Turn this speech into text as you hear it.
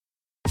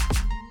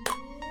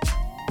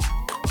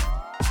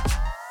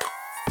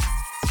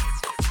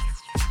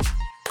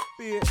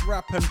Beat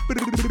rapping.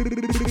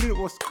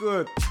 What's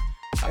good?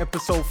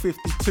 Episode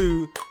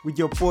 52 with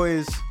your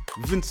boys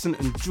Vincent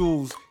and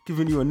Jules,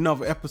 giving you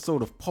another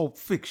episode of Pulp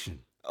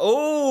Fiction.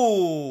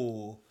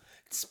 Oh,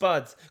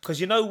 Spud. Because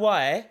you know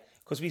why?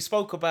 Because we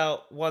spoke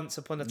about Once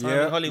Upon a Time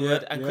in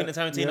Hollywood and Quentin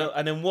Tarantino.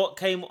 And then what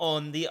came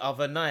on the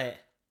other night?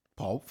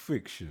 Pulp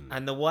Fiction.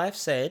 And the wife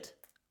said,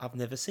 I've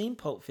never seen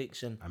Pulp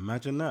Fiction.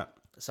 Imagine that.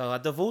 So I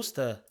divorced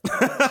her.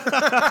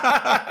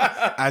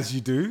 As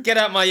you do. Get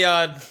out my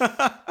yard.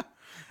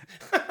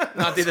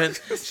 No, I didn't.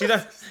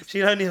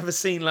 She'd only ever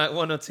seen like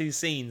one or two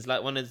scenes,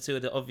 like one or two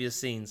of the obvious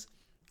scenes.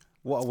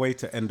 What a way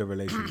to end a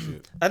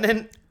relationship. And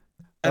then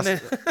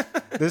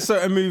There's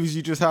certain movies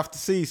you just have to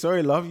see.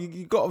 Sorry, love,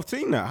 you got to have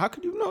seen that. How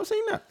could you not have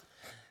seen that?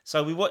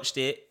 So we watched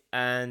it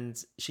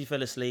and she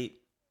fell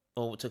asleep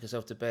or took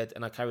herself to bed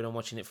and I carried on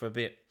watching it for a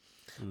bit.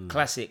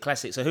 Classic.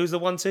 So who's the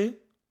 1-2?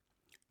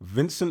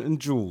 Vincent and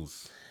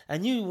Jules.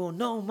 And you will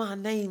know my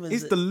name as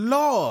It's the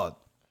Lord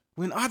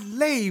when I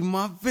lay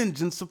my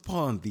vengeance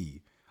upon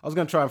thee. I was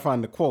going to try and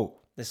find the quote.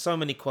 There's so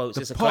many quotes.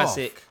 The It's a path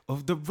classic.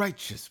 of the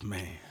righteous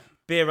man.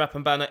 Beer Rap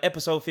and Banner,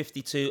 episode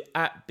 52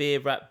 at Beer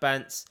Rap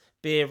Bants,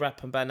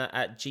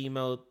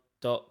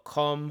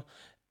 beerrapandbanner@gmail.com.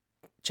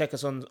 Check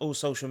us on all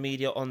social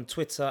media on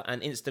Twitter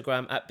and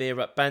Instagram at Beer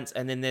Rap Bants.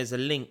 And then there's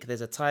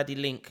a tidy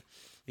link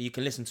where you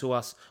can listen to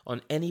us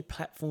on any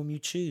platform you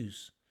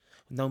choose,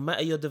 no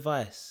matter your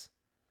device,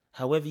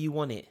 however you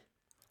want it.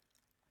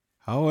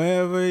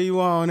 However you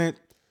want it.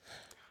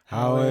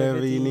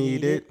 However you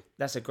need it.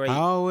 That's a great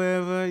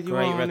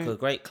record,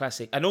 great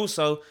classic. And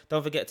also,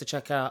 don't forget to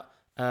check out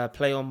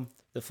Play On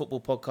the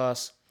Football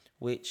Podcast,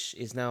 which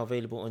is now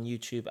available on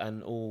YouTube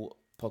and all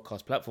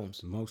podcast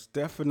platforms. Most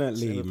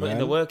definitely, So we're man. putting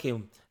the work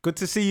in. Good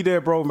to see you there,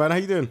 bro, man. How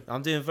you doing?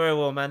 I'm doing very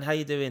well, man. How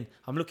you doing?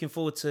 I'm looking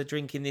forward to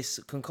drinking this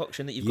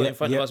concoction that you've got in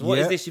front of us. What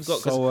is this you've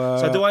got?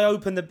 So do I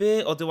open the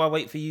beer or do I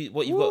wait for you?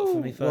 What you've got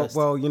for me first?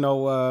 Well, you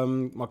know,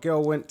 my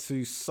girl went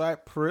to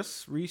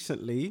Cyprus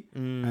recently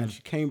and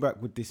she came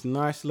back with this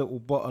nice little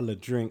bottle of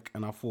drink,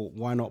 and I thought,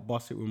 why not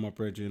bust it with my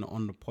brethren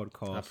on the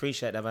podcast? I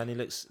appreciate that, man. It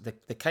looks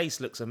the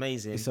case looks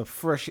amazing. It's a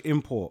fresh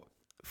import,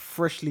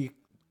 freshly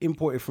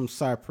imported from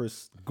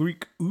Cyprus,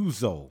 Greek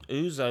ouzo.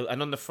 Ouzo,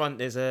 and on the front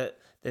there's a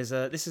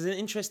this is an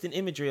interesting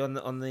imagery on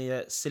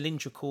the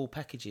cylindrical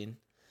packaging.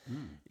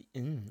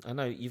 I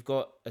know you've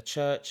got a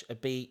church, a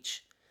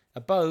beach, a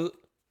boat,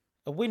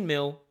 a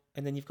windmill,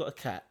 and then you've got a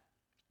cat.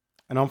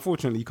 And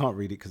unfortunately, you can't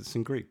read it because it's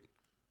in Greek.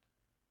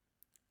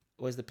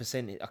 Where's the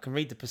percentage? I can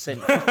read the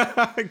percent.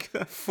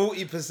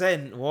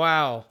 40%.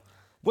 Wow.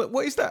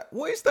 What is that?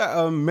 What is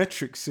that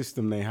metric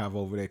system they have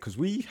over there? Because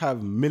we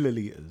have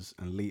milliliters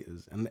and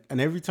liters, and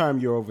every time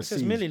you're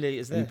overseas, It says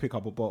milliliters there. you pick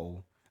up a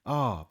bottle.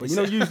 But you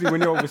know, usually when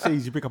you're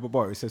overseas, you pick up a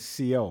bottle. It says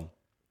CL,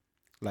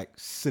 like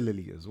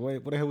milliliters.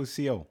 What the hell is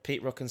CL?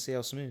 Pete Rock and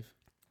CL Smooth.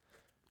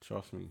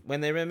 Trust me. When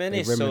they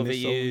reminisce over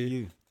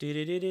you.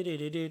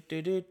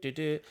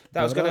 That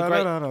was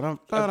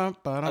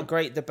a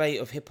great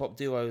debate of hip hop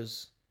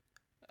duos.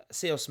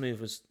 CL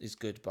Smooth is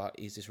good, but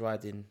he's just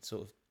riding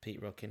sort of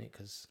Pete Rock in it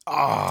because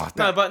not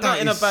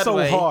in a bad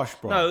way. Harsh,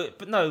 bro.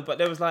 But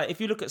there was like,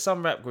 if you look at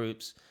some rap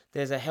groups,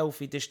 there's a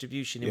healthy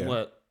distribution in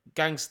work.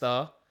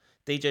 Gangstar,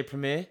 DJ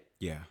Premier,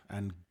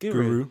 and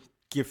Guru,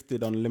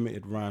 Gifted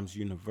Unlimited Rhymes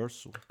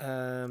Universal.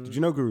 Did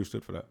you know Guru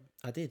stood for that?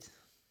 I did.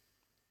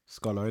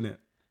 Scholar, innit?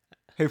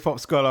 Hip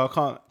hop scholar.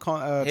 Can't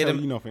tell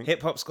you nothing.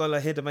 Hip hop scholar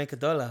here to make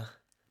 $1.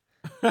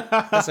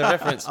 That's a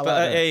reference.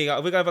 But here you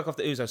go. We're going back off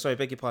the Ouzo. Sorry,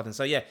 beg your pardon.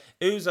 So yeah,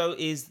 Ouzo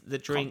is the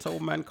drink.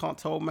 Can't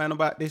tell man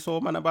about this or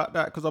man about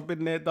that, because I've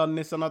been there, done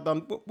this, and I've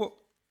done what.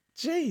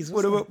 Jeez,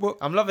 what?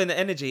 I'm loving the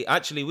energy.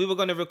 Actually, we were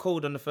going to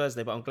record on the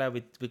Thursday, but I'm glad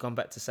we've gone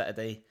back to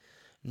Saturday.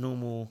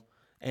 Normal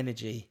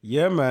energy.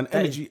 Yeah, man.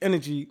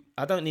 Energy.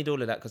 I don't need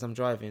all of that because I'm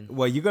driving.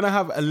 Well, you're going to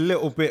have a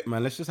little bit,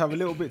 man. Let's just have a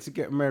little bit to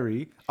get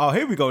merry. Oh,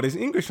 here we go. There's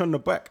English on the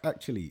back,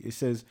 actually. It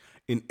says,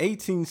 in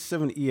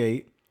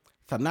 1878,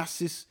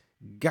 Thanasis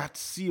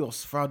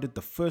Gatsios founded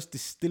the first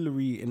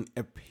distillery in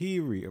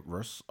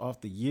Epirus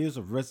after years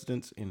of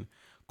residence in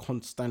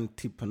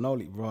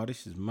Constantinople. Wow,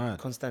 this is mad.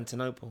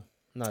 Constantinople.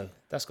 No,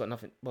 that's got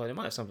nothing. Well, it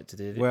might have something to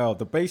do with it. Well,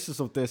 the basis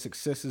of their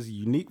success is a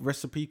unique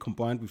recipe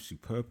combined with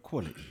superb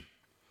quality.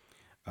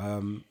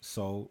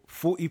 So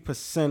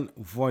 40%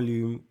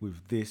 volume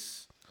with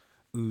this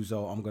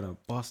ouzo. I'm gonna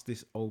bust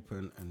this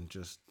open and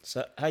just.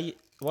 So why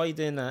are you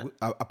doing that?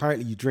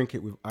 Apparently, you drink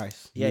it with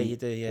ice. Yeah, you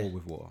do. Yeah, or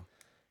with water.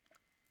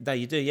 No,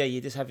 you do. Yeah,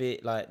 you just have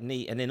it like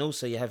neat, and then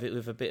also you have it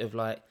with a bit of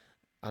like.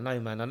 I know,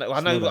 man. I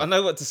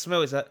know what to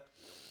smell. Is that?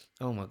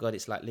 Oh my god,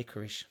 it's like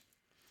licorice.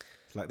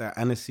 It's like that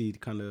aniseed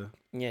kind of.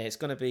 Yeah, it's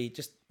gonna be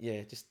just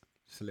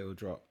a little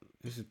drop.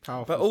 This is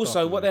powerful. But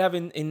also, stuff, what they have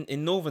in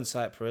northern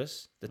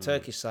Cyprus, the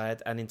Turkish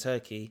side, and in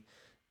Turkey,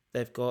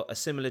 they've got a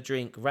similar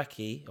drink,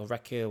 raki or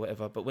raki or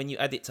whatever. But when you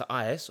add it to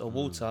ice or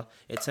water,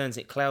 it turns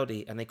it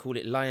cloudy, and they call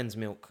it lion's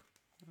milk.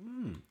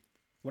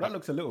 Well, that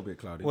looks a little bit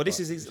cloudy. Well, this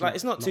is like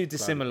it's not too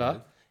dissimilar.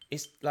 Cloudy.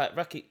 It's like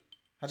raki.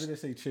 How do they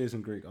say cheers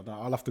in Greek?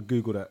 I'll have to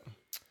Google that.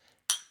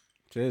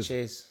 Cheers.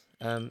 Cheers.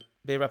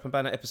 Beer Rap and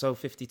Banner episode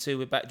 52.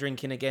 We're back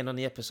drinking again on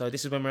the episode.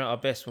 This is when we're at our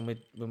best, when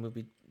we'll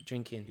be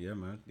drinking. Yeah,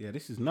 man. Yeah,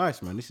 this is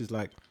nice, man. This is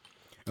like,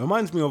 it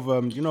reminds me of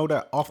you know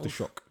that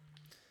Aftershock.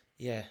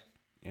 Yeah.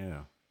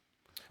 Yeah.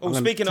 Oh,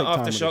 speaking of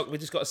Aftershock, we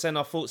just got to send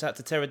our thoughts out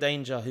to Terra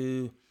Danger,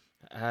 who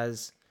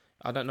has,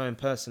 I don't know him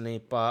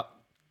personally, but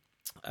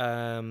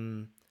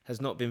has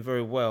not been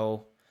very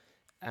well,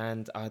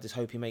 and I just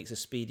hope he makes a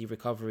speedy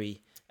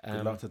recovery.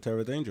 Good luck to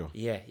Terra Danger.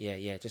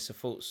 Yeah. Just the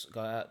thoughts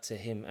go out to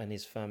him and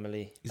his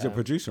family. He's a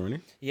producer,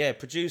 isn't he? Yeah,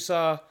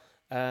 producer,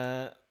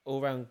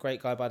 all-round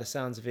great guy by the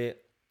sounds of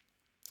it.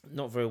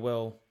 Not very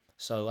well,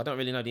 so I don't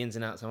really know the ins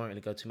and outs. I won't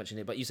really go too much in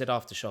it. But you said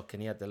Aftershock,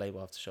 and he had the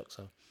label Aftershock,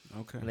 so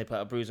okay. And they put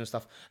out Brews and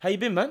stuff. How you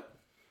been, man?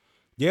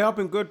 Yeah, I've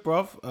been good,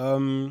 bruv.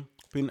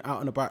 Been out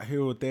and about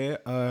here or there.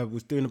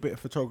 Was doing a bit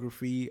of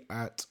photography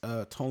at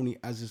Tony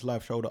Az's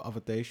live show the other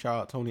day.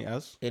 Shout out Tony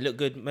Az. It looked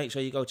good. Make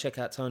sure you go check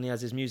out Tony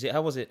Az's music.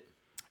 How was it?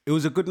 It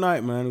was a good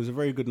night, man. It was a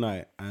very good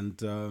night, and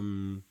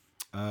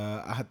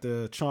I had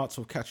the chance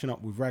of catching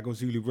up with Rago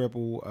Zulu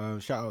Rebel.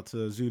 Shout out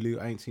to Zulu.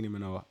 I ain't seen him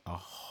in a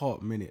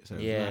hot minute, so it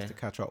was nice to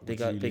catch up with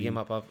Zulu. Big him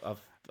up.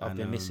 I've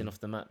been missing off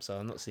the map, so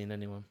I'm not seeing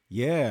anyone.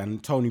 Yeah,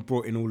 and Tony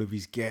brought in all of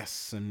his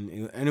guests, and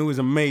it was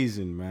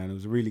amazing, man. It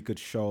was a really good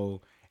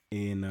show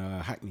in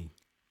Hackney.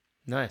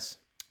 Nice.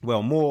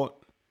 Well, more.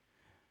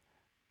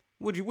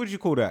 What do you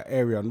call that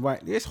area?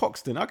 Right, it's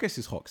Hoxton. I guess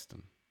it's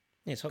Hoxton.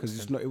 Yeah, it's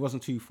Hoxton. Because it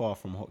wasn't too far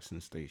from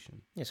Hoxton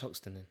Station. Yeah, it's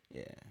Hoxton then.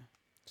 Yeah,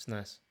 it's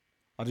nice.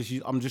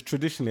 I'm just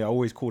traditionally I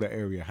always call that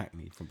area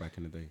Hackney from back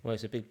in the day. Well,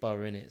 it's a big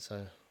borough in it,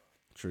 so.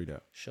 True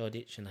that.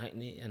 Shoreditch and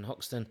Hackney and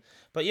Hoxton,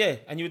 but yeah,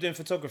 and you were doing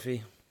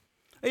photography.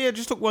 Yeah,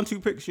 just took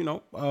 1-2 pics, you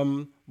know.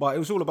 But it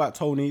was all about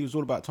Tony. It was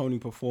all about Tony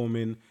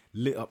performing,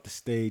 lit up the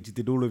stage,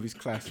 did all of his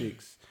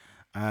classics,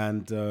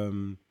 and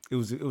it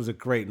was a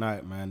great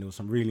night, man. There was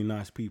some really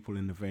nice people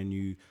in the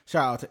venue.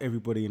 Shout out to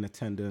everybody in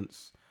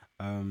attendance,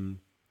 and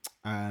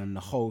the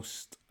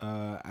host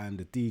and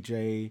the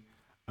DJ.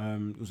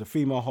 It was a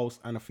female host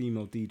and a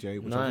female DJ,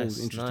 which I thought was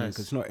interesting because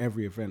it's not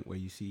every event where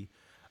you see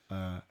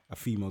a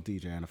female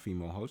DJ and a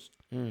female host.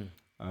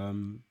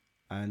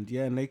 And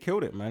they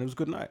killed it, man. It was a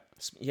good night.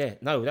 Yeah,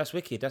 no, that's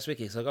wicked.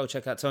 So go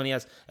check out Tony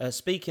Az.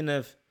 Speaking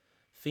of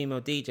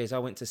female DJs, I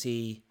went to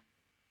see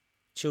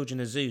Children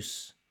of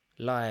Zeus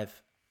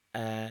live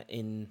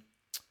in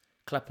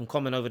Clapham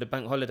Common over the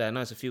bank holiday. I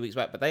know it's a few weeks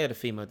back, but they had a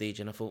female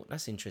DJ, and I thought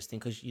that's interesting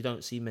because you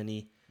don't see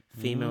many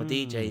female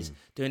DJs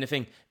doing the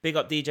thing. Big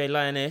up DJ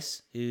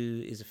Lioness,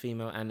 who is a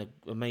female and an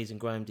amazing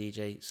grime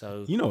DJ.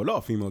 So you know a lot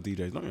of female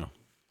DJs, don't you?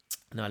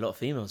 No, a lot of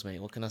females,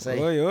 mate. What can I say?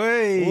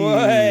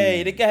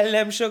 Oi, the girl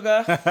them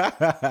sugar.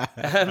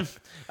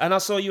 And I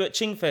saw you at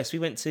Chingfest. We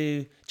went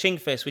to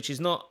Chingfest, which is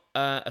not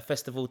a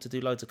festival to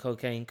do loads of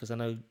cocaine, because I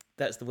know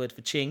that's the word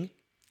for ching.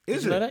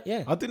 Is it? Know that?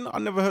 Yeah. I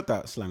never heard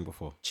that slang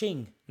before.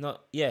 Ching,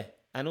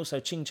 and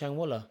also Ching Chang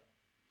Walla.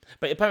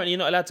 But apparently you're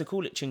not allowed to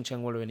call it Ching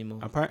Chang Walla anymore.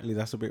 Apparently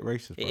that's a bit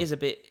racist. It is a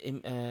bit.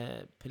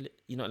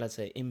 You're not allowed to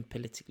say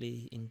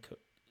politically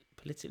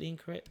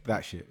incorrect.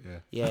 That shit,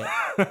 yeah.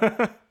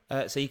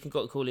 Yeah. So you can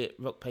call it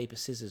rock, paper,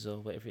 scissors or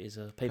whatever it is,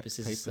 or paper,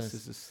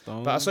 scissors,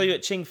 stone. But I saw you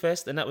at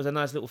Chingfest, and that was a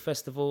nice little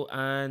festival,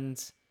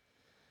 and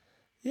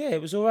yeah,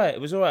 it was all right. I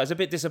was a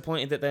bit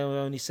disappointed that they were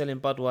only selling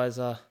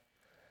Budweiser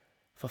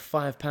for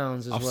 £5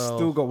 as well. I've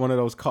still got one of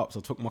those cups.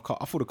 I took my cup.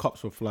 I thought the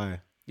cups were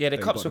fly. Yeah, the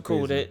cups were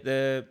cool.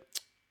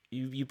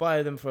 You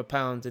buy them for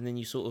 £1, and then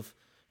you sort of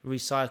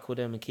recycle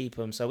them and keep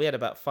them. So we had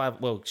about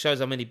 5. Well, shows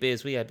how many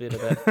beers we had. We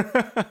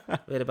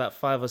had about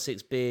 5 or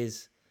 6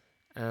 beers.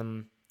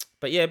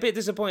 But yeah, a bit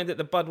disappointed that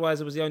the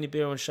Budweiser was the only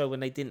beer on show when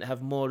they didn't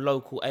have more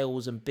local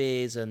ales and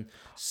beers and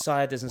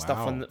ciders and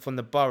stuff from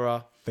the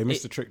borough. They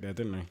missed the trick there,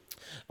 didn't they?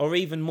 Or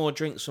even more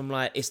drinks from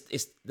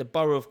it's the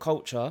borough of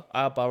culture.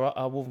 Our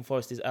Waltham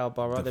Forest is our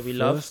borough that we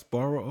love. The first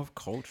borough of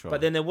culture.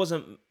 But then there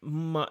wasn't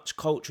much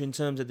culture in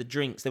terms of the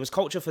drinks. There was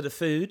culture for the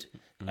food,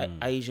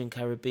 Asian,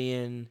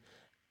 Caribbean,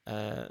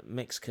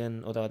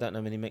 Mexican. Although I don't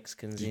know many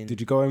Mexicans Did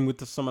you go in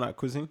with some of that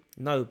cuisine?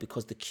 No,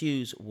 because the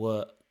queues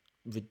were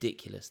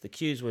ridiculous. The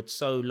queues were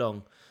so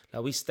long.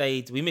 Like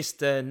we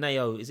missed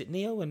Neo. Is it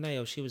Neo or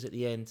Neo? She was at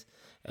the end.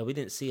 We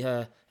didn't see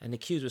her, and the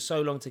queues were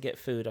so long to get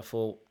food. I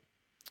thought,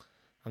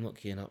 I'm not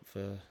queuing up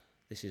for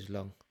this. Is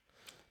long.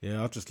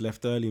 Yeah, I just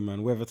left early,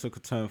 man. Weather took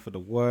a turn for the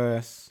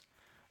worse,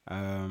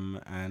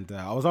 and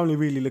I was only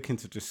really looking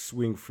to just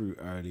swing through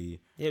early.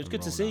 Yeah, it was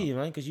good to see you,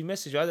 man, because you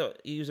messaged me. I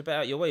thought you was a bit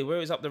out your way. Where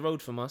it was up the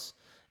road from us,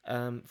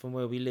 from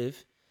where we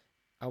live.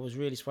 I was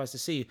really surprised to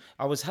see you.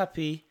 I was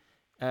happy.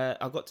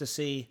 I got to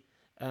see.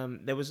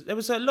 There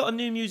was a lot of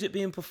new music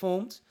being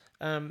performed.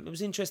 It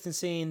was interesting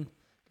seeing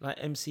like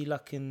MC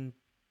Luck and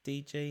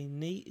DJ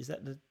Neat. Is that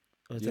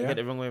or did I get it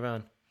the wrong way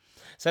around?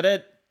 So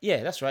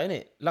that's right, isn't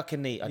it? Luck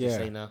and Neat. I just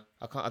say now.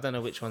 I don't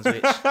know which one's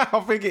which. I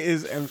think it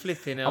is.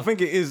 Flipping I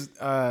think it is.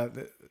 Oh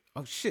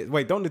shit!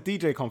 Wait, don't the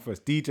DJ come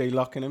first? DJ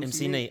Luck and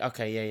MC Neat.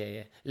 Okay,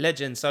 yeah.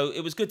 Legend. So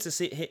it was good to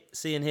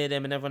see and hear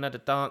them, and everyone had a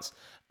dance,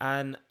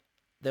 and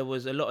there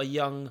was a lot of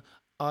young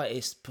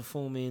artists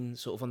performing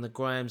sort of on the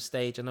grime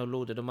stage. I know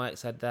Lord of the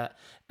Mics had that.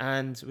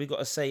 And we got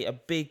to say a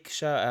big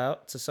shout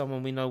out to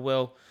someone we know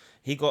well.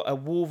 He got a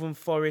Woven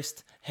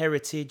Forest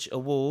Heritage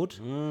Award.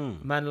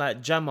 Man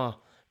like Jammer,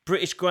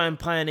 British grime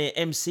pioneer,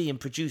 MC and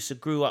producer,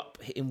 grew up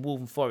in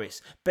Woven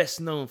Forest.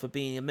 Best known for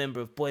being a member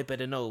of Boy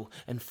Better Know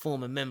and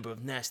former member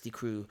of Nasty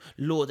Crew.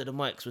 Lord of the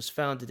Mics was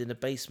founded in the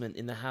basement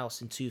in the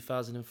house in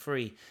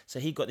 2003. So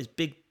he got this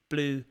big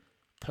blue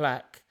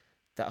plaque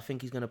that I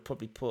think he's going to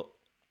probably put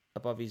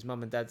above his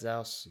mum and dad's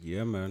house.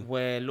 Yeah, man.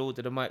 Where Lord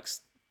of the Mics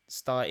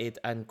started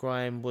and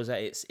grime was at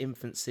its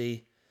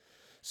infancy.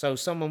 So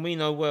someone we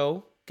know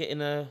well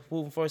getting a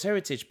Woven Forest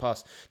Heritage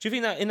Pass. Do you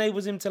think that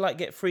enables him to like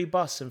get free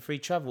bus and free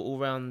travel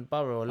all around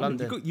Borough or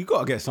London? You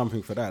got to get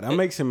something for that. That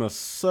makes him a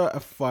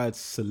certified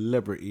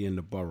celebrity in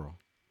the borough.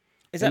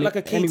 Is that like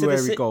a key to anywhere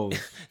the he city? goes.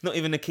 Not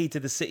even a key to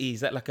the city. Is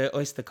that like an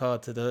Oyster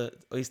card to the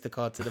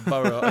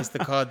borough? Oyster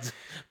card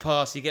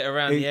pass you get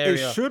around the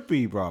area. It should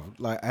be, bruv.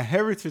 Like a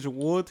heritage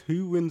award.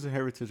 Who wins a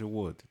heritage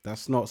award?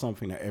 That's not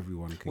something that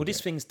everyone can. Well,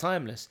 this thing's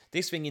timeless.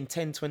 This thing in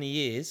 10, 20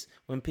 years,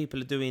 when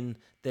people are doing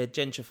their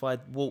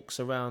gentrified walks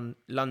around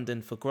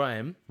London for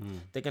grime,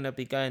 they're going to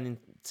be going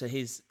into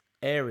his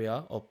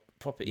area or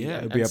property. Yeah,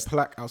 it'll be a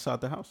plaque outside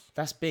the house.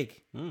 That's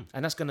big. And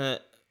that's going to,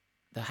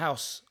 the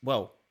house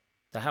will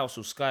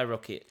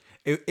skyrocket.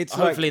 It's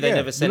Hopefully like, they yeah,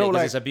 never sell you know, it because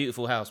like, it's a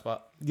beautiful house.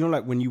 But you know,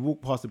 like when you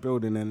walk past the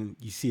building and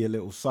you see a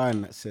little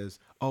sign that says,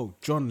 "Oh,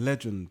 John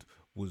Legend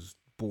was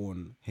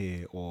born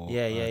here," or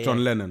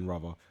John Lennon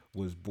rather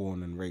was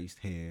born and raised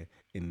here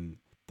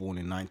born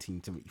in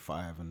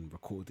 1975 and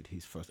recorded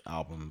his first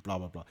album. Blah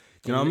blah blah.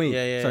 Do you know what I mean?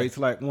 Yeah. So it's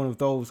like one of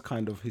those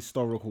kind of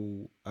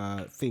historical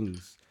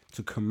things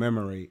to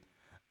commemorate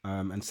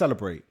and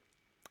celebrate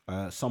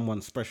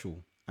someone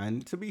special.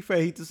 And to be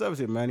fair, he deserves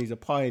it, man. He's a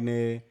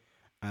pioneer,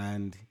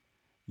 and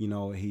you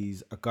know,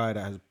 he's a guy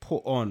that has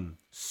put on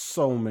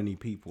so many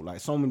people. Like,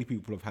 so many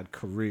people have had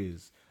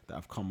careers that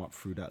have come up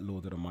through that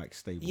Lord of the Mics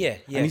stable. Yeah.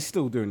 And he's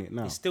still doing it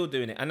now. He's still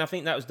doing it. And I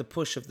think that was the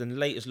push of the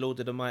latest Lord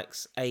of the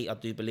Mics 8, I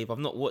do believe. I've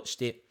not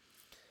watched it.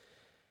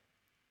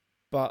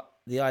 But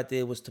the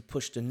idea was to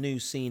push the new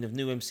scene of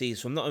new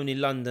MCs from not only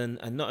London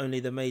and not only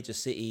the major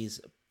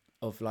cities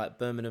of like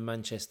Birmingham,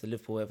 Manchester,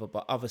 Liverpool, whatever,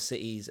 but other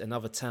cities and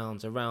other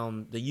towns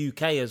around the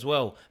UK as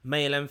well,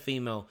 male and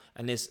female.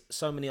 And there's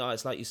so many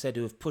artists, like you said,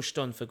 who have pushed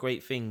on for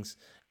great things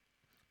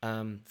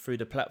through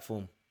the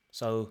platform.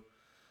 So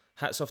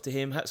hats off to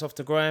him, hats off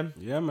to Graham.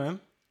 Yeah,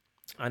 man.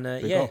 And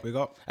Big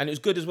up. And it was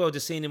good as well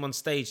just seeing him on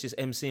stage, just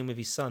MCing with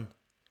his son.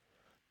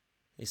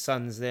 His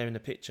son's there in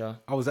the picture.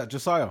 Oh, was that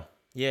Josiah?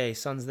 Yeah,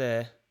 his son's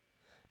there.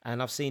 And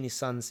I've seen his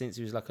son since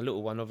he was like a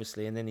little one,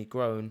 obviously, and then he's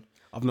grown.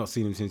 I've not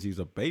seen him since he was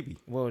a baby.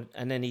 Well,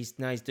 and then he's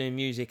doing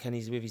music and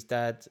he's with his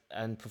dad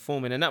and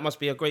performing, and that must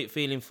be a great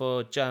feeling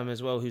for Jam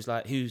as well,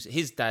 who's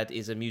his dad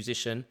is a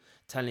musician,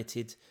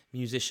 talented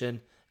musician,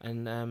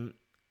 and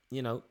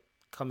you know,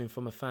 coming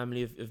from a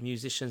family of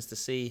musicians to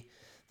see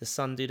the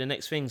son do the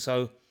next thing.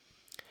 So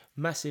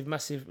massive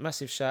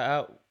shout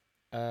out,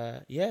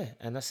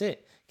 and that's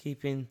it,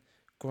 keeping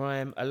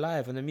grime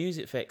alive on the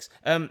music effects.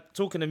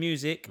 Talking of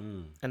music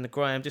and the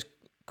grime, just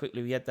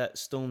quickly, we had that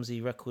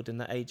Stormzy record and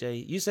that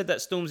AJ. You said that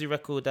Stormzy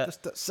record That's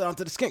that Sound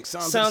to the Skink.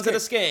 Sounds of the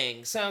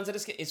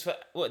Skink. It's for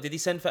what? Did he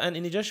send for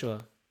Anthony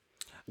Joshua?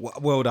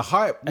 Well, the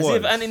hype was. As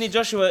if Anthony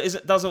Joshua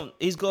doesn't.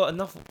 He's got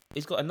enough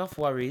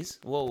worries.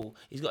 Whoa,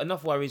 he's got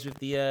enough worries with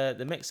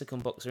the Mexican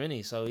boxer, isn't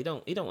he? So he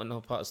don't want no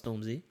part of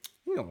Stormzy.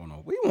 We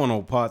want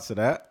no parts of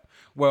that.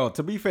 Well,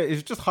 to be fair,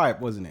 it's just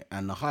hype, wasn't it?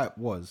 And the hype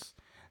was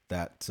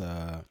that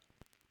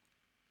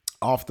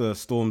after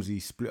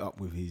Stormzy split up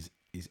with his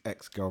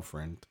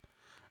ex-girlfriend.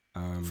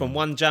 From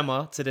one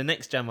jammer to the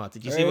next jammer.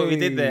 Did you see what we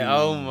did there?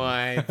 Oh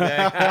my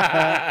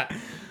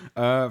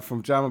God.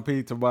 From Jammer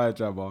P to my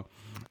jammer.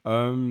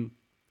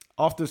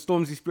 After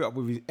Stormzy split up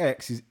with his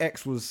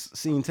ex was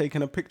seen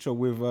taking a picture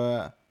with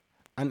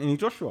Anthony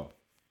Joshua.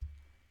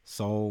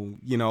 So,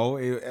 you know,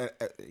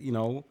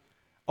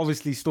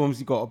 obviously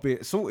Stormzy got a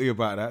bit salty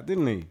about that,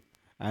 didn't he?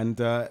 And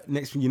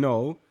next thing you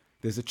know,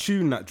 there's a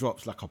tune that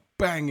drops, like a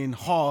banging,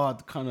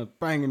 hard kind of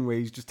banging, where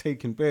he's just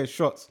taking bare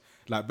shots,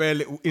 like bare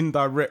little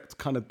indirect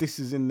kind of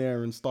disses in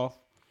there and stuff.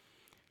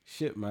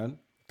 Shit, man.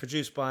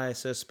 Produced by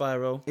Sir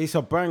Spyro. It's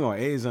a banger.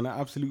 It is an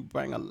absolute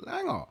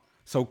banger-langer.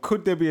 So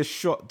could there be a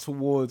shot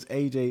towards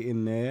AJ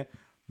in there?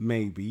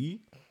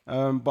 Maybe.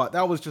 But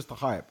that was just the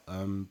hype.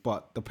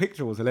 But the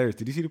picture was hilarious.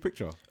 Did you see the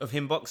picture? Of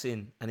him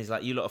boxing, and he's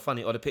like, "You lot are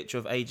funny." Or the picture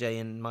of AJ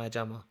and Maya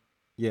Jama.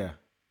 Yeah,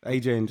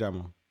 AJ and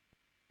Jammer.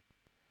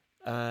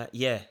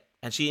 Yeah.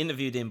 And she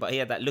interviewed him, but he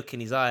had that look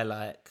in his eye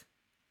like...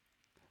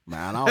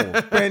 Man, I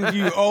will bend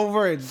you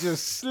over and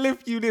just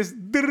slip you this.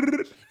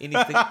 He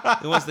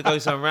wants to go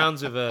some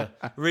rounds with her.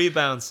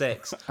 Rebound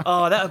sex.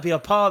 Oh, that would be a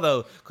par,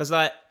 though. Because,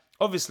 like,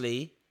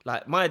 obviously,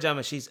 like, Maya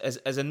Jama, she's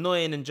as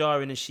annoying and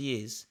jarring as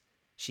she is,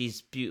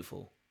 she's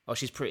beautiful. Oh,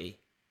 she's pretty.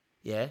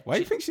 Yeah? Why do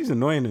you think she's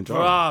annoying and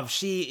jarring? Bruv,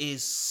 she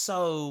is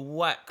so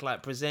whack,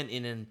 like,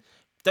 presenting and...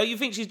 Don't you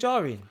think she's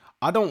jarring?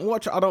 I don't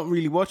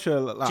really watch her.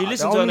 Like, Do you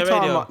listen to her on the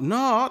radio? No,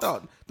 I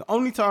don't. The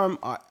only time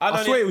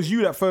I swear it was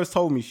you that first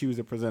told me she was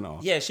a presenter.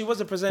 Yeah, she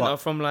was a presenter But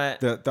from like.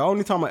 The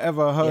only time I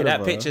ever heard of That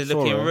her, picture's saw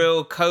looking her,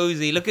 real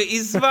cozy. Look at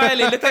he's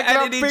smiling. Look at that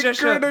Anthony big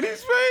Joshua. grin on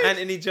his face.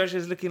 Anthony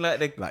Joshua's looking like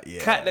the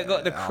cat that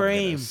got the I'm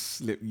cream. gonna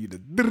slip you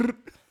the.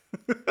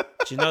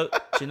 Do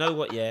you know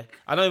what? Yeah,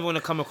 I don't even want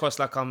to come across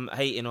like I'm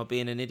hating or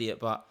being an idiot,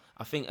 but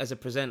I think as a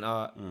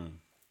presenter,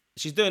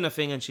 she's doing her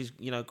thing and she's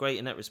great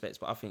in that respect.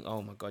 But I think,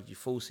 oh my god, you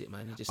force it,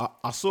 man. You just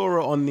I saw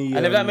her on the.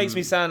 and if that makes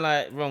me sound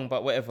like wrong,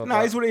 but whatever. No,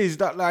 but, it's what it is.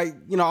 That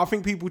I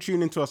think people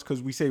tune into us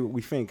because we say what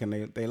we think and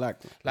they like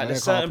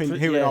there's our certain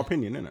hearing our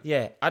opinion, innit?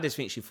 Yeah, I just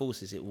think she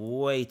forces it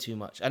way too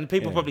much, and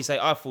people probably say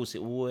I force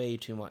it way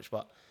too much,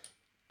 but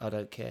I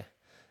don't care.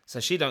 So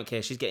she don't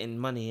care. She's getting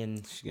money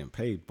and She's getting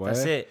paid, boy.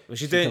 that's it. Well,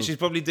 she's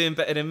probably doing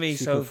better than me.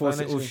 She So can force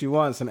it all financially. she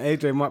wants, and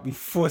AJ might be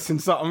forcing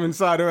something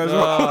inside her as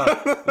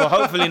well. Well,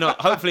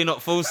 hopefully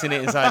not forcing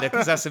it inside her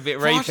because that's a bit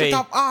Force it rapey.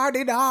 up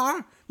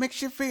harder,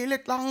 makes you feel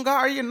it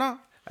longer, you know.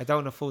 I don't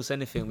want to force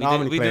anything. No, I'm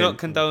only We do playing. not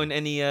condone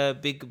any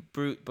big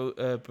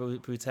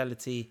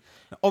brutality.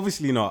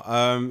 Obviously not.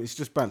 It's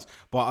just bands.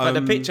 But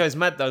the picture is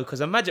mad though because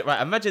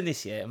imagine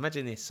this. Yeah,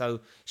 imagine this. So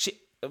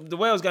the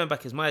way I was going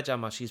back is Maya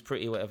Jama. She's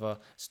pretty, whatever.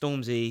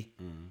 Stormzy.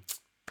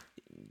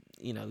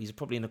 He's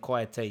probably an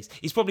acquired taste.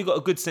 He's probably got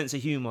a good sense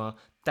of humor.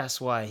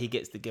 That's why he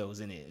gets the girls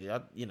in it.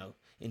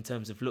 In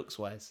terms of looks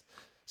wise.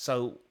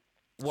 So,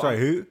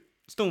 who?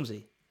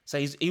 Stormzy. So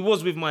he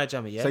was with Maya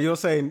Jama, yeah. So you're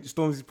saying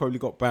Stormzy's probably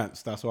got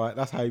bants. That's why.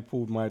 That's how he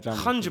pulled Maya Jama.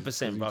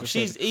 100%, bro.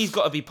 Just He's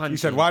got to be punching. You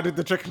said, why did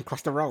the chicken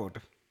cross the road?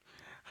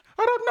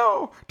 I don't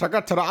know. To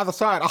get to the other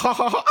side. You're so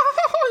funny.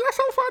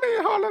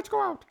 Oh, let's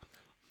go out.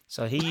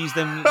 So he used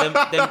them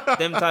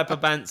type of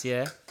bants,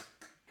 yeah.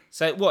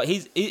 So what?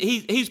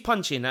 He's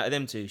punching out of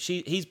them two.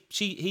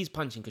 He's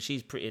punching because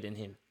she's prettier than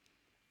him.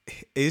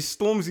 Was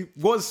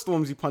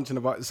Stormzy punching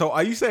above? So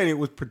are you saying it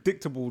was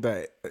predictable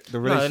that the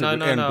relationship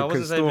would end I wasn't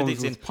because saying Stormzy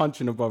predicting. was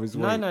punching above his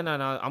weight?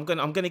 No. I'm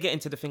gonna get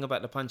into the thing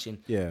about the punching.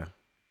 Yeah.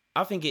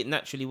 I think it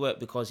naturally worked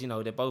because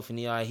they're both in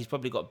the eye. He's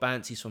probably got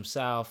bants. He's from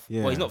South.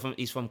 Yeah. Well, he's not from.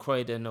 He's from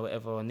Croydon or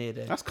whatever or near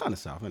there. That's kind of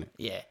South, isn't it?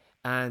 Yeah.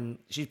 And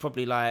she's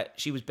probably like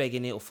she was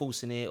begging it or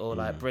forcing it or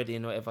like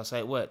breading or whatever. So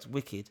it worked.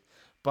 Wicked.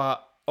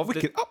 But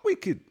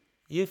Wicked.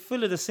 You're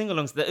full of the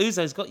sing-alongs. The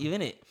Uzo's got you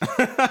in it.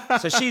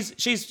 So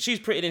she's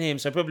prettier than him.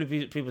 So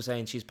probably people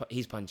saying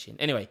he's punching.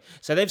 Anyway,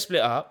 so they've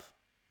split up,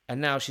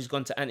 and now she's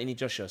gone to Anthony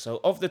Joshua. So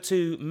of the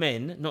two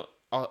men, not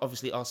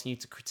obviously asking you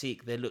to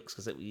critique their looks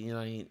because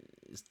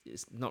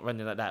it's not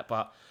running like that.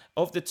 But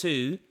of the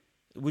two,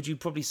 would you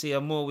probably see her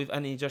more with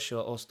Anthony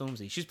Joshua or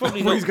Stormzy? She's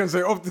probably What not. he's gonna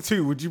say of the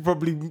two, would you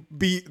probably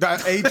beat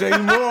that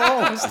AJ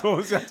more?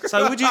 Stormzy?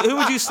 So who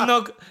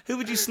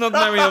would you snog,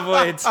 marry,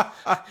 avoid?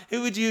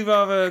 Who would you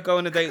rather go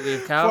on a date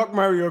with, Cal? Fuck,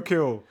 marry or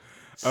kill.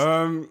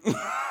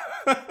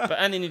 But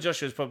Anthony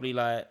Joshua's probably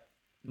like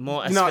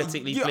more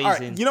aesthetically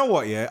pleasing. You know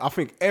what? Yeah, I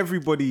think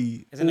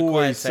everybody It's an acquired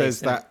always taste,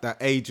 says innit? that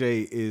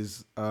AJ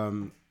is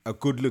a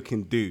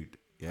good-looking dude.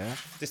 Yeah,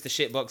 Just a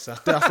shit boxer.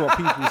 that's what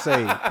people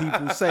say.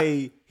 People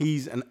say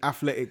he's an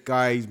athletic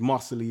guy, he's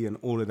muscly and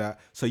all of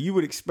that. So you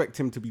would expect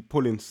him to be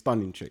pulling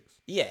stunning chicks.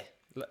 Yeah.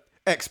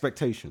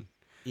 Expectation.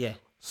 Yeah.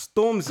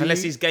 Stormzy.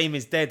 Unless his game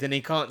is dead and he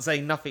can't say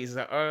nothing. He's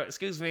like,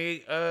 excuse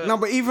me. No,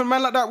 but even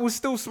man like that will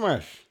still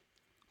smash.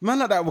 Man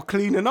like that were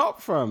cleaning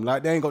up for him.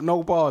 Like they ain't got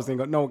no bars, they ain't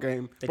got no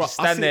game. They But just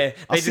stand there.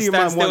 I They see just a man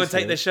stand still and once,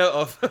 take yeah. their shirt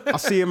off. I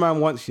see a man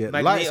once yet.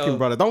 Magneto. Light skin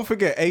brother. Don't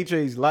forget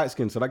AJ's light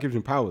skin, so that gives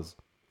him powers.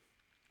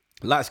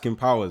 Light skin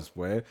powers,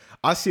 where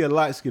I see a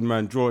light skin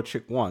man draw a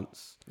chick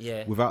once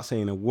Yeah. without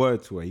saying a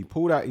word to her. He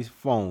pulled out his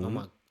phone Oh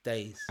my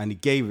days. and he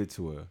gave it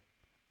to her,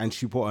 and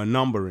she put a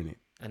number in it,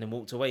 And then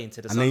walked away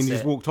into the and sunset. then he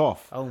just walked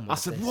off. Oh my I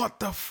said, days. "What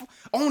the?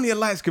 Only a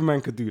light skin man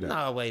could do that."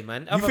 No way,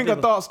 man. You think a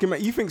dark skin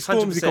man? You think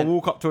Stormzy 100%. can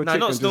walk up to a No, chick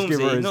not and just give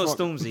her Stormzy. his Not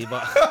phone? Stormzy,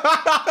 but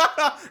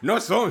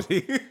Not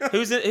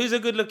Stormzy. who's a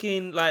good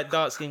looking like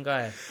dark skinned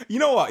guy? You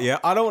know what? Yeah,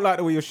 I don't like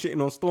the way you're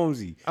shitting on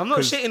Stormzy. I'm not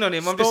 'Cause shitting on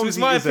him. It's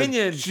my is a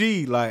opinion.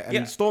 G, like, and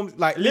Yeah. Stormzy,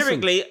 like, listen,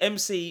 Lyrically,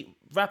 MC,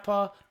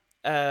 rapper,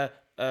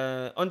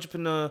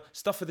 entrepreneur,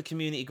 stuff for the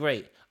community,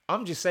 great.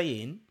 I'm just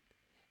saying,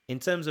 in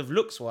terms of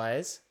looks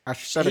wise,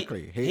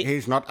 aesthetically,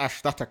 he's not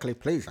aesthetically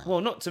pleasing.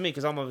 well, not to me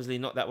because I'm obviously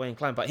not that way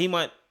inclined, but he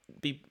might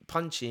be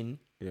punching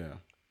Yeah,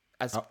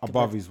 as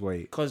above his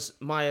weight. because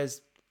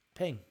Maya's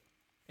paying,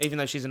 even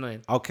though she's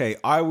annoying, Okay,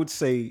 I would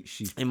say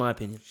she's in my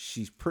opinion.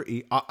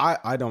 pretty.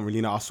 I don't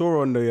really know. I saw her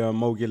on the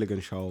Mo Gilligan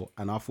show,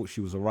 and I thought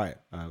she was alright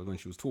when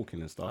she was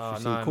talking and stuff. Oh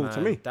She no, seemed cool man,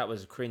 to me. that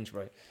was cringe,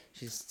 bro.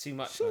 She's too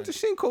much. She Man.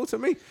 seemed cool to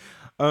me.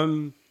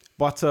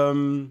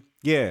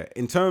 Yeah,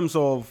 in terms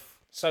of.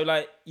 So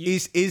like,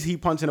 Is he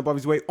punching above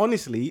his weight?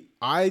 Honestly,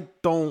 I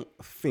don't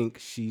think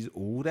she's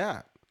all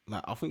that.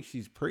 Like, I think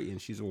she's pretty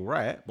and she's all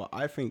right, but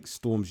I think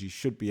Stormzy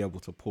should be able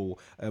to pull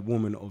a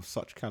woman of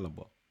such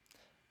caliber.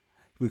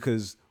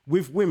 Because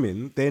with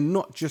women, they're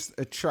not just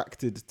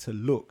attracted to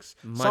looks.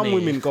 Some Money.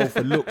 women go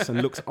for looks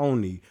and looks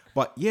only.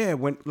 But yeah,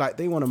 when like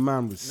they want a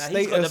man with nah, status.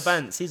 he's got the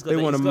bants. He's got they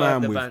the, want he's a got to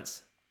have man the with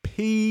bants.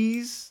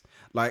 peas.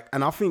 Like,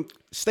 and I think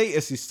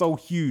status is so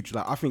huge.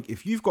 Like, I think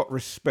if you've got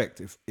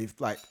respect,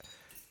 if like,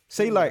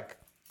 say like,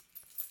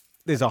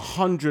 there's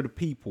 100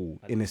 people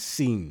in a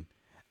scene,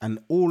 and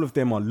all of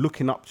them are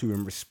looking up to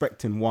and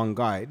respecting one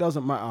guy. It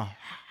doesn't matter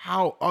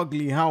how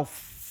ugly, how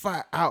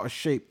fat, out of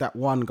shape that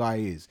one guy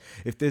is.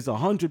 If there's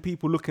 100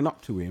 people looking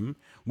up to him,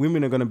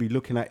 women are going to be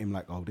looking at him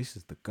like, oh, this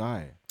is the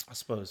guy. I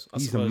suppose.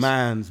 He's a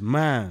man's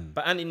man.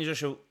 But Anthony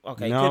Joshua,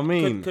 okay, You know what I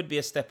mean? could be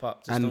a step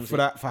up. To And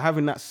Stormzy. for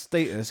having that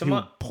status, So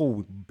he'll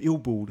pull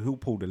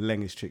the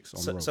longest chicks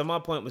on the road. So my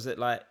point was that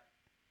like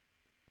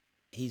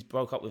he's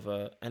broke up with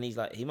her, and he's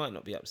like, he might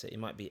not be upset, he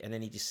might be, and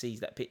then he just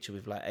sees that picture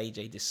with like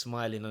AJ just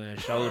smiling on her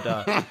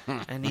shoulder,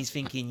 and he's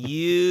thinking,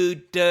 "You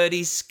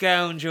dirty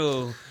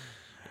scoundrel."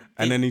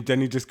 And then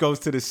he just goes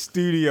to the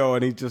studio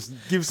and he just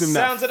gives him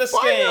Sounds that of the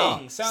fire.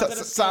 skank. Sounds of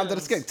the Sound of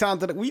the skank. skank.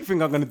 Sound of the. What you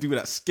think I'm gonna do with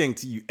that skank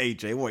to you,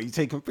 AJ? What, you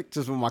taking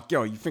pictures with my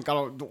girl? You think I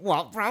don't?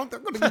 What, bro? I'm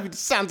gonna give you the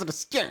sounds of the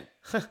skank.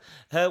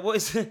 What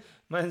is it?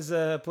 Man's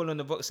pulling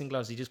the boxing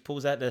gloves. He just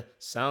pulls out the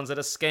sounds of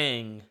the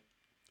skang.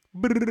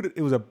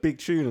 It was a big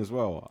tune as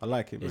well. I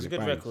like it. It's man. a good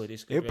It bangs. record.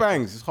 It's a good It record.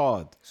 bangs. It's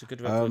hard. It's a good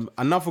record.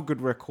 Another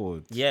good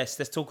record. Yes,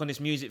 let's talk on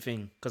this music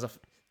thing because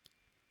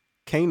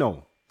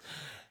Kano.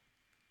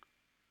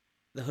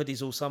 the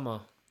hoodies all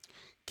summer.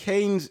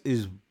 Kane's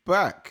is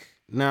back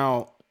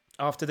now.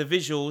 After the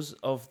visuals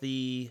of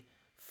the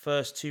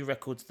first two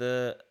records,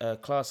 the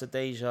Class of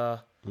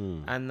Deja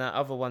and that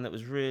other one that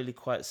was really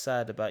quite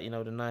sad about,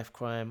 the knife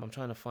crime. I'm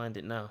trying to find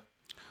it now.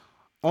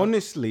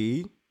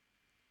 Honestly,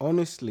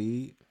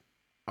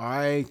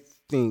 I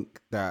think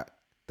that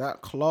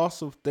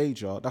Class of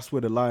Deja, that's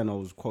where the line I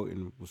was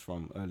quoting was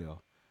from earlier,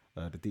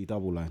 the D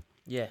double line,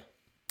 Yeah.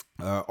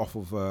 off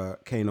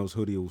of Kano's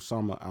Hoodie All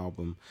Summer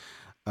album.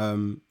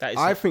 That is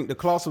I think the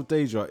Class of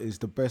Deja is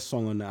the best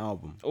song on the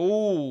album.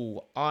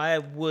 Oh, I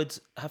would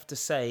have to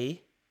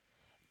say,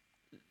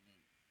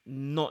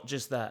 not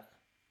just that.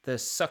 The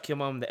Suck Your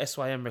Mum, the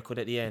SYM record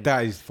at the end.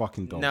 That is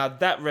fucking dope. Now,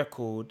 that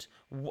record,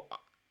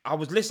 I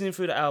was listening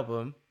through the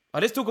album.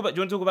 Let's talk about, do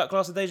you want to talk about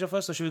Class of Deja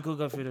first, or should we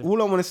go through the...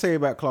 All I want to say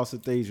about Class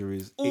of Deja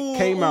is it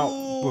came out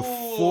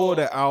before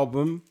the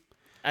album.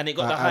 And it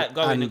got the hype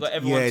going, and it got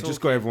everyone it talking. just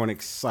got everyone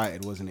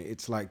excited, wasn't it?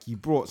 It's like you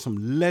brought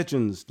some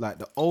legends, like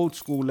the old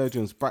school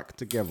legends, back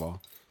together.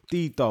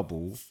 D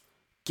Double,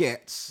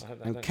 Gets,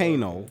 and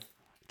Kano,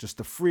 just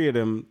the three of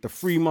them, the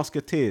three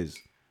Musketeers,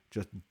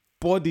 just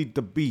bodied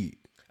the beat.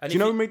 And Do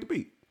you if know who made the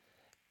beat?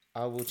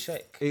 I will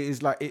check.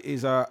 It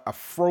is a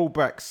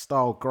throwback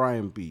style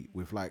grime beat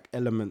with like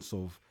elements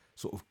of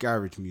sort of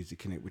garage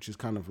music in it, which is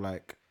kind of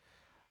like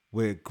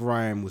where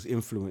grime was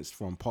influenced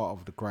from. Part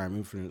of the grime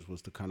influence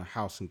was the kind of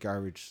house and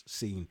garage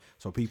scene.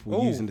 So people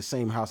were using the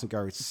same house and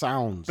garage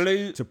sounds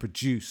to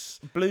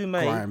produce Blue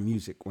May. grime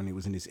music when it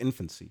was in its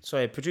infancy.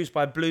 Sorry, produced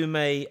by Blue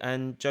May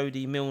and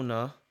Jody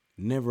Milner.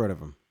 Never heard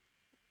of them.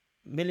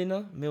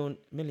 Milner.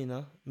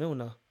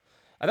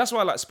 And that's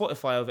why I like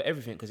Spotify over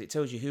everything, because it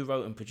tells you who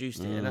wrote and produced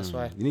it. And that's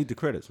why You need the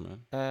credits,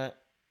 man.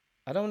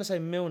 I don't want to say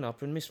Milner,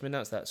 I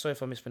mispronounce that. Sorry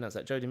if I mispronounce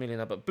that, Jody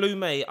Milner. But Blue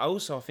May, I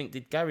think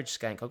did Garage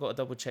Skank. I got to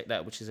double check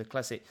that, which is a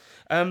classic.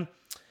 They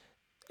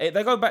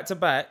go back to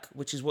back,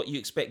 which is what you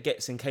expect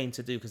Gets and Kane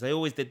to do, because they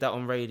always did that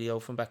on radio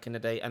from back in the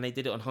day, and they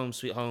did it on Home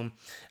Sweet Home.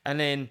 And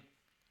then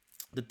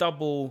the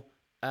double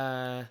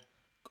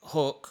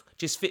hook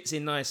just fits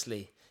in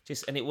nicely,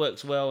 and it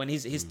works well, and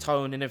his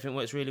tone and everything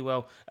works really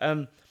well.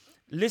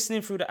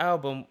 Listening through the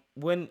album,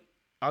 when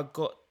I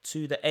got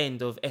to the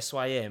end of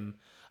SYM,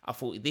 I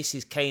thought this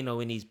is Kano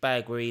in his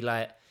bag, where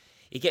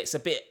he gets a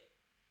bit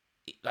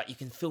like you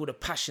can feel the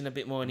passion a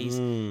bit more, and he's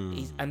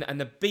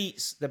and the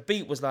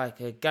beat was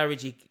like a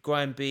garagey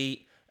grime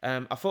beat.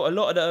 I thought a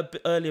lot of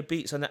the earlier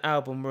beats on the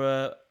album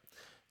were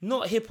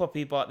not hip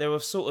hoppy, but they were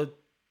sort of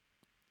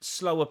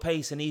slower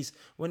pace, and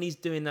when he's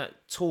doing that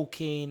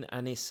talking,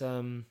 and it's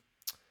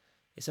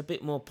a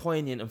bit more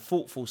poignant and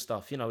thoughtful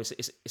stuff.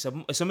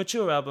 It's a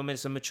mature album, and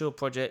it's a mature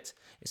project.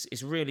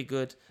 It's really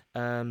good.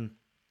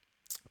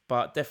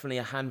 But definitely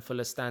a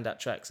handful of standout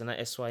tracks, and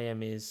that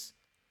SYM is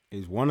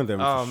one of them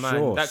for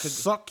sure. That could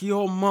Suck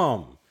Your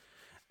Mum,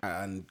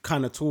 and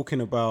kind of talking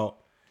about,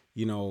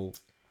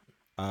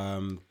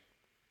 kind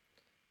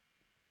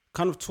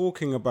of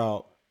talking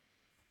about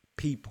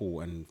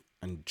people and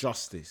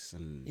justice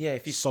and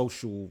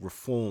social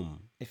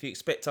reform. If you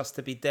expect us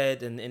to be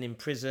dead and in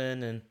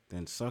prison,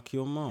 then suck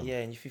your mum.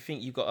 Yeah, and if you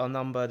think you got our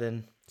number,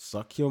 then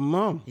suck your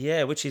mum.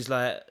 Yeah, which is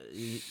like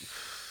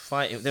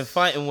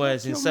fighting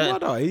words in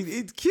certain.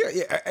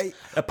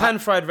 A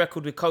pan-fried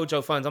record with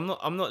Kojo Funds. I'm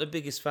not the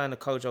biggest fan of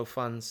Kojo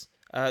Funds.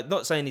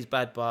 Not saying he's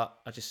bad, but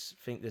I just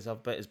think there's other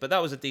betters. But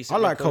that was a decent. I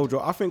like record.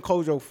 Kojo. I think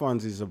Kojo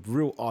Funds is a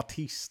real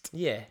artiste.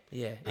 Yeah.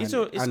 It's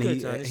and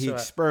good. He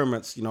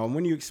experiments, and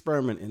when you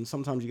experiment,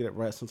 sometimes you get it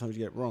right, sometimes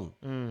you get it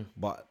wrong.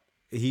 But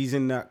he's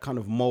in that kind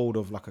of mold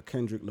of like a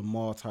Kendrick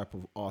Lamar type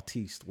of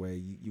artiste, where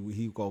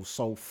he goes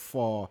so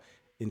far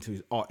into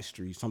his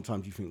artistry.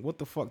 Sometimes you think, what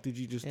the fuck did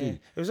you just do?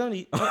 It was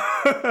only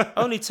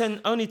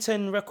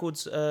 10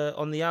 records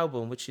on the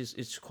album, which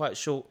is quite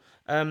short.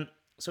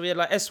 So we had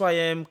like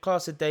SYM,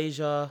 Class of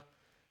Deja,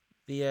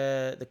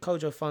 the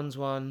Kojo Funds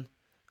one,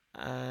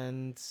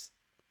 and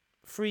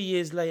 3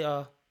 years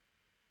later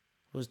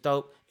was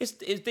dope. It's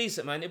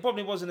decent, man. It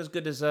probably wasn't as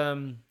good as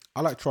I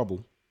like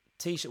Trouble.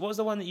 T-shirt. What was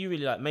the one that you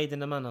really like? Made in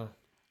the Manor.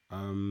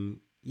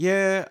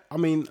 Yeah, I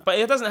mean, But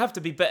it doesn't have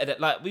to be better.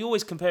 Like we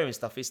always comparing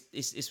stuff.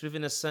 It's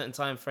within a certain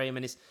time frame,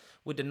 and it's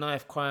with the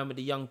knife crime with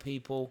the young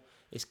people.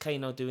 It's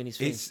Kano doing his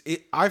thing.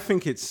 I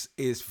think it's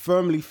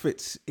firmly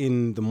fits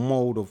in the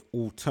mold of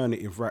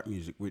alternative rap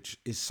music, which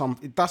is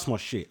that's my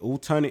shit.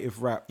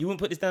 Alternative rap. You wouldn't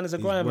put this down as a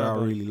is grime where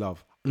album? I really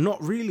love.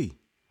 Not really.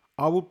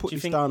 I would put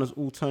this think- down as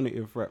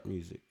alternative rap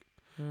music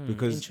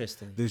because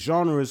interesting. the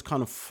genres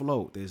kind of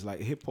float. There's like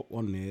hip hop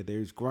on there,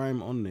 there's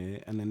grime on there,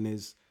 and then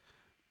there's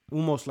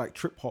almost like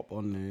trip hop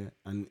on there,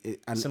 and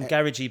Some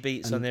garagey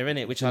beats on there,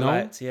 innit? Which I know?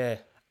 liked. Yeah.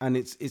 and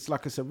it's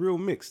like it's a real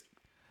mix.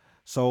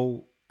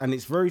 So and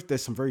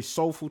there's some very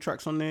soulful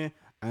tracks on there,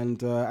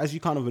 and as you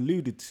kind of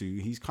alluded to,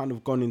 he's kind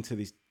of gone into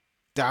this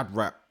dad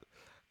rap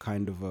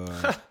kind of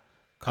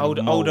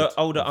Older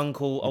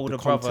uncle, older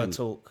brother content.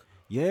 talk.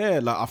 Yeah,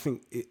 like I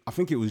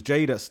think it was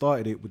Jay that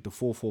started it with the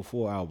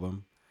 444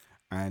 album,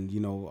 and you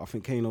know I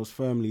think Kano's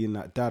firmly in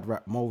that dad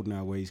rap mold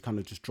now, where he's kind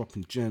of just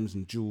dropping gems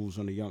and jewels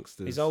on the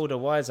youngsters. He's older,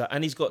 wiser,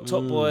 and he's got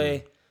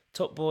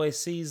Top Boy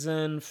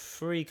season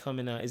 3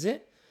 coming out. Is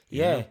it?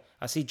 Yeah.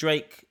 I see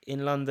Drake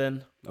in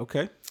London,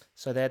 Okay,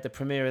 so they had the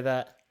premiere of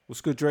that.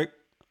 what's good, Drake?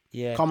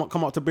 Yeah. Come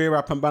up to Beer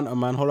Rap and Banter,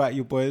 man. Holla at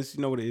you boys.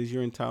 You know what it is.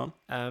 You're in town.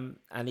 And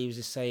he was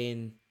just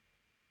saying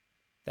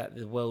that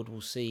the world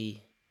will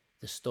see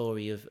the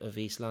story of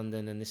East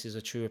London, and this is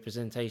a true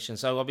representation.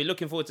 So I'll be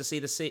looking forward to see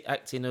the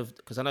acting of,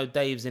 because I know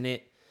Dave's in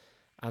it,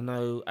 I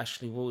know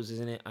Ashley Walls is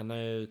in it, I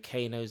know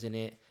Kano's in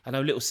it, I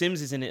know Little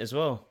Sims is in it as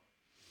well.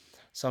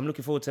 So I'm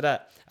looking forward to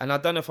that. And I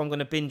don't know if I'm going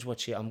to binge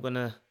watch it. I'm going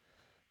to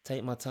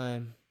take my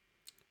time.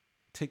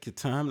 Take your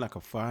time like a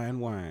fine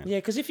wine. Yeah,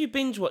 because if you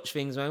binge watch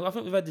things, man, I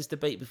think we've had this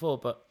debate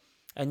before,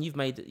 and you've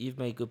made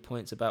good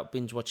points about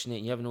binge watching it,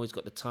 and you haven't always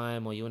got the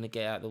time, or you want to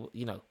get out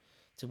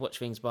to watch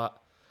things,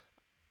 but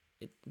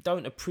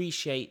don't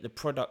appreciate the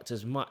product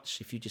as much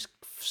if you just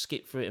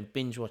skip through it and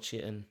binge watch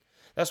it. And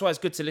that's why it's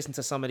good to listen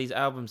to some of these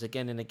albums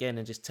again and again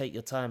and just take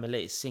your time and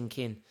let it sink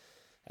in.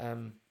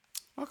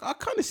 I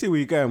kind of see where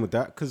you're going with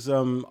that, because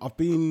I've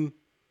been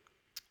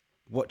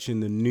watching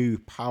the new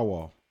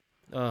Power.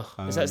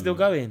 Is that still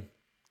going?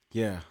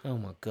 Yeah. Oh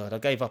my God, I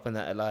gave up on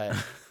that.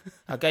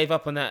 I gave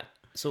up on that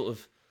sort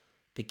of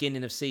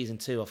beginning of season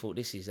 2. I thought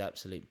this is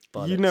absolute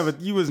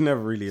bollocks. You was never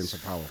really into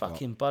Power.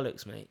 Fucking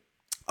bollocks, mate.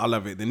 I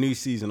love it. The new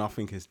season I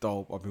think is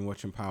dope. I've been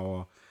watching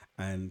Power,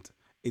 and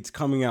it's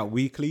coming out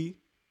weekly.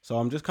 So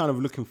I'm just kind of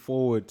looking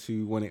forward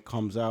to when it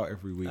comes out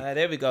every week.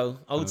 There we go.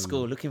 Old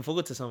school. Looking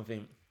forward to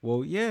something.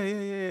 Well,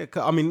 yeah.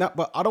 'Cause, I mean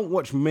but I don't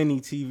watch many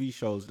TV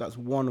shows. That's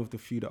one of the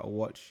few that I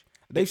watch.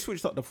 They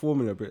switched up the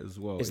formula a bit as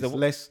well. It's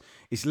less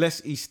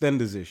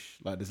EastEnders-ish.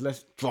 Like there's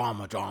less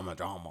drama.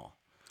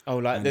 Oh,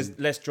 like there's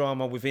less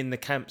drama within the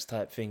camps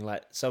type thing.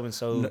 Like so and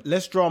so.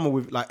 Less drama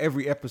with like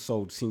every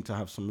episode seemed to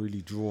have some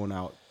really drawn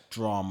out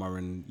drama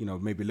and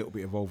maybe a little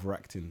bit of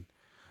overacting.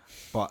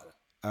 But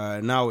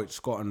now it's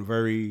gotten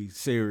very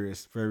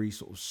serious, very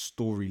sort of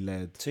story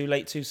led. Too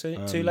late, too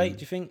soon. Too late.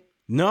 Do you think?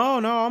 No,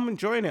 I'm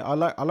enjoying it. I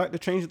like the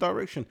change of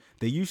direction.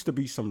 There used to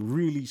be some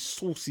really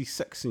saucy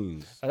sex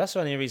scenes. Oh, that's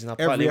the only reason I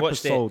Every partly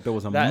watched it. episode there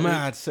was a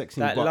mad sex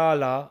scene. That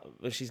Lala,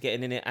 when she's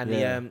getting in it, and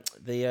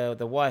Yeah.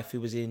 the wife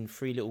who was in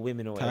Three Little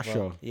Women or whatever.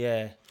 Tasha.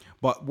 Yeah.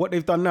 But what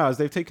they've done now is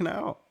they've taken it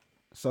out.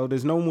 So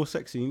there's no more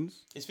sex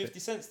scenes. It's 50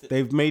 Cent.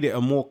 They've made it a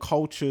more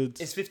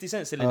cultured, Is 50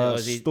 Cent still in it? Or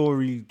is he?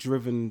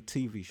 story-driven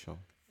TV show.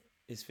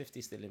 Is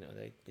 50 still in it?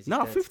 Or is he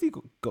No, dead? 50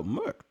 got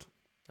murked.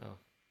 Oh.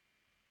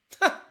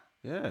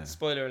 Yeah.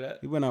 Spoiler alert.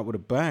 He went out with a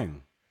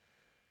bang.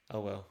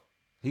 Oh well.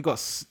 He got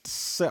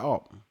set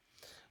up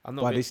I'm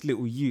not by really- this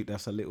little youth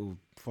that's a little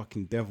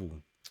fucking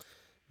devil.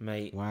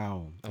 mate.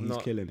 Wow. He's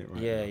killing it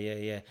right Yeah, now.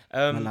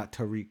 yeah. Man like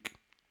Tariq.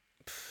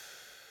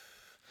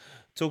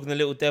 Talking the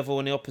little devil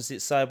on the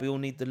opposite side, we all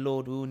need the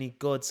Lord, we all need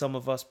God. Some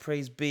of us,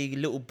 praise be,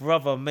 little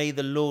brother, may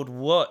the Lord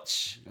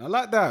watch. I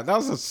like that. That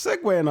was a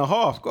segue and a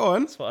half. Go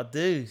on. That's what I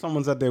do.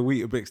 Someone's had their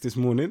Weetabix this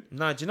morning.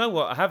 No, do you know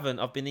what? I haven't.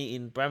 I've been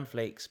eating bran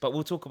flakes, but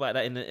we'll talk about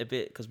that in a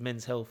bit because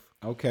men's health.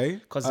 Okay.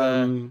 Because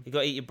you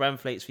got to eat your bran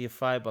flakes for your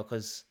fibre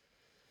because,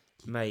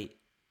 mate.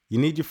 You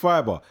need your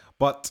fiber.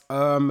 But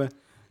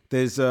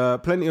there's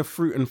plenty of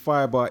fruit and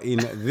fiber in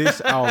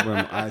this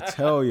album. I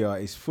tell you,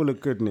 it's full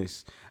of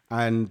goodness.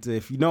 And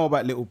if you know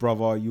about Little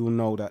Brother, you'll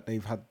know that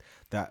they've had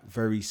that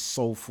very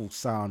soulful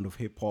sound of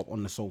hip hop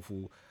on the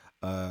soulful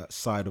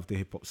side of the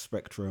hip hop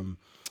spectrum.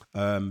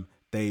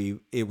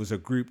 It was a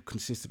group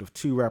consisted of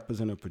 2 rappers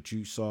and a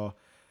producer,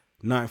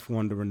 Ninth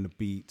Wonder on the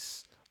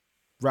beats,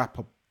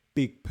 rapper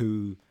Big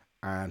Pooh,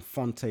 and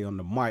Fonte on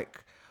the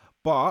mic.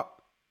 But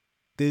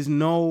there's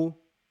no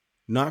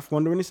Ninth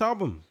Wonder in this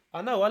album.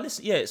 I know. I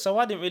listen. Yeah. So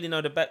I didn't really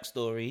know the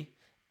backstory.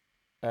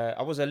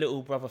 I was a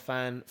Little Brother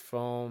fan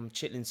from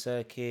Chitlin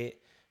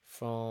Circuit,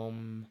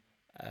 from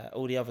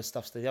all the other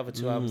stuff. The other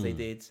 2 albums they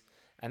did,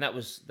 and that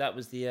was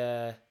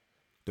the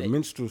The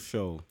Minstrel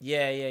Show.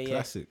 Yeah.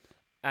 Classic.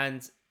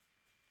 And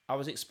I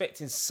was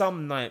expecting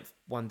some Ninth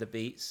Wonder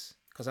beats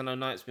because I know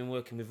Ninth's been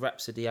working with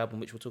Rhapsody album,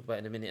 which we'll talk about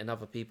in a minute, and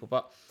other people.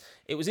 But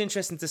it was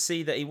interesting to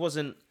see that he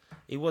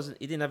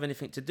didn't have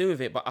anything to do with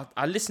it. But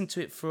I listened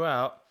to it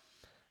throughout,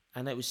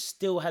 and it was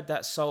still had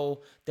that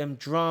soul. Them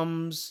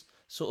drums,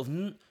 sort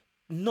of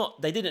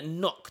they didn't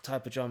knock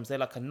type of drums. They're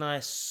like a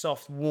nice,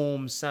 soft,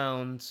 warm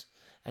sound,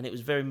 and it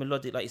was very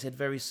melodic, like you said,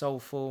 very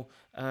soulful.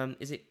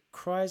 Is it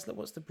Chrysler?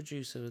 What's the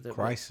producer?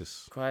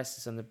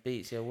 Crisis on the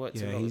beats. Yeah, worked.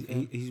 Yeah, a lot with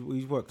him.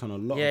 he's worked on a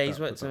lot. Yeah, of he's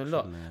that worked on a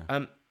lot.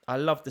 production, I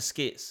love the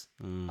skits.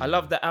 I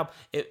love the album.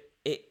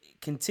 It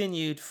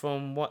continued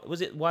from what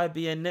was it,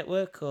 YBN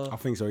Network or I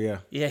think so. Yeah.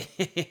 yeah,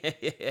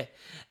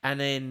 and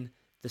then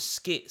the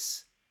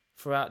skits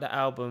throughout the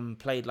album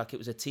played like it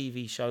was a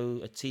TV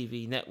show, a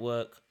TV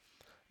network,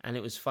 and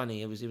it was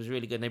funny. It was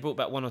really good. And they brought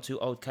back one or two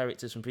old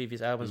characters from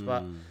previous albums,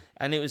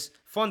 and it was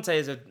Fonte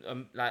is a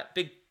like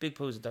Big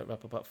Pooh's a dope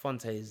rapper, but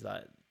Fonte is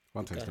like.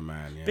 Fonte's the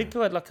man. Yeah. Big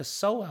Pooh had like a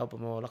soul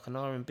album or like an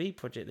R&B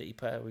project that he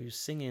put out where he was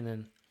singing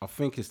and. I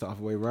think it's the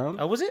other way around.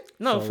 Oh, was it?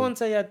 No, So, Fonte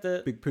had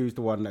the. Big Pooh's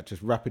the one that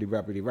just rapidly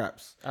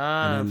raps.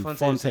 Ah, and then Fonte was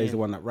Fonte's singing. the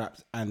one that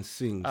raps and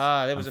sings.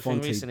 Ah, there was And a thing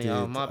Fonte recently. did,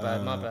 Oh, my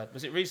bad.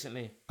 Was it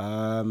recently?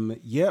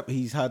 Yep,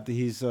 he's got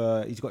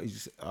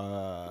his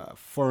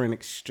foreign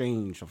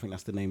exchange. I think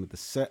that's the name of the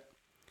set.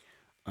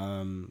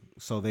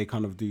 So they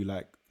kind of do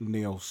like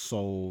neo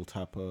soul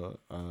type of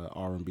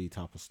R&B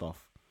type of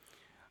stuff.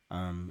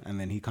 And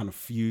then he kind of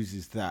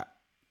fuses that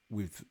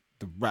with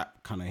the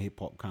rap kind of hip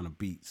hop kind of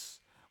beats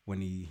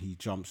when he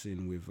jumps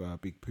in with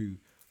Big Pooh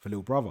for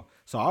Little Brother.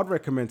 So I'd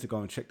recommend to go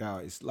and check that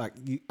out. It's like,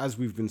 as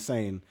we've been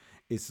saying,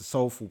 it's a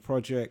soulful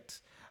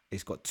project.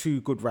 It's got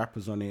two good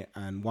rappers on it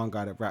and one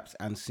guy that raps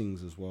and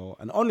sings as well.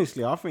 And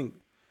honestly, I think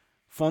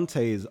Fonte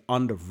is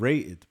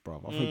underrated,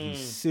 bro. I think he's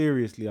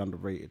seriously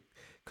underrated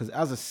because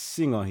as a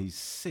singer, he's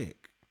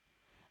sick.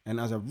 And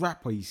as a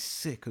rapper, he's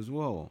sick as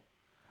well.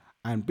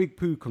 And Big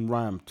Pooh can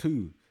rhyme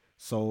too.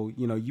 So,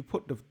 you know, you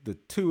put the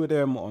two of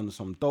them on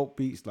some dope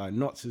beats, like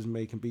Knots is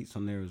making beats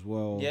on there as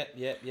well. Yeah.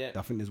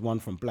 I think there's one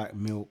from Black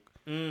Milk.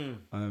 And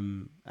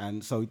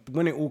so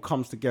when it all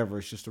comes together,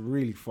 it's just a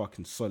really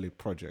fucking solid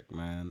project,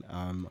 man.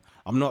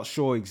 I'm not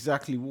sure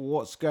exactly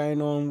what's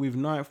going on with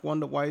Ninth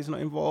Wonder, why he's not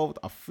involved.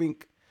 I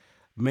think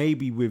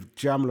maybe with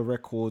Jamla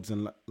Records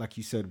and like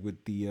you said,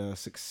 with the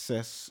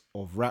success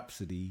of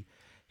Rhapsody,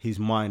 his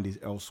mind is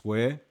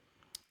elsewhere.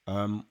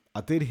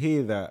 I did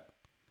hear that,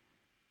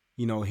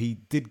 you know, he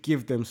did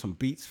give them some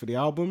beats for the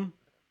album,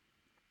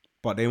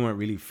 but they weren't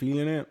really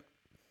feeling it.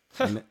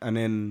 and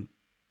then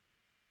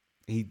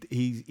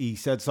he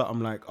said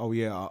something like, "Oh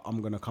yeah,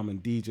 I'm gonna come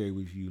and DJ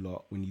with you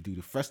lot when you do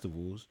the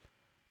festivals,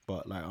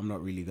 but like I'm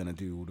not really gonna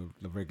do all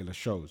the regular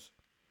shows."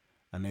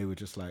 And they were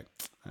just like,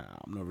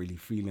 "I'm not really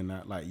feeling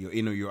that. Like you're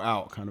in or you're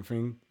out kind of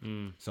thing."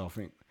 So I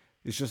think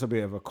it's just a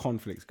bit of a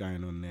conflict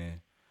going on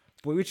there,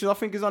 but which I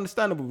think is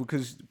understandable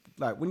because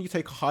like when you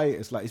take a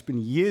hiatus, like it's been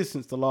years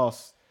since the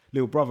last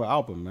Little Brother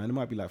album, man. It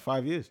might be like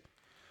 5 years.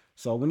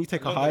 So when you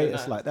take a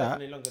hiatus like that,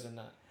 definitely longer than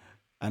that,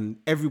 and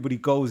everybody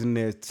goes in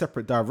their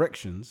separate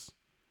directions,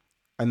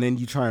 and then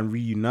you try and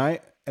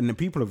reunite, and then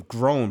people have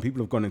grown,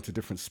 people have gone into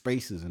different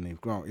spaces and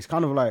they've grown. It's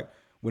kind of like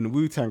when the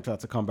Wu-Tang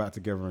tried to come back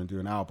together and do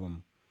an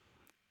album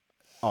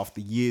after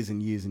years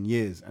and years and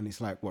years, and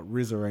it's like, what,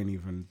 RZA ain't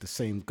even the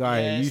same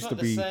guy he used to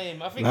be.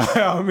 Same. I think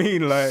I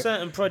mean, like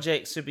certain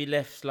projects should be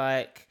left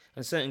like,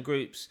 and certain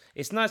groups.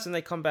 It's nice when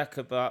they come back,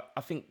 but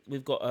I think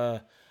we've got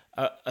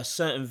a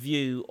certain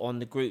view on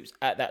the groups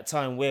at that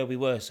time where we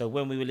were. So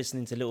when we were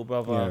listening to Little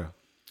Brother,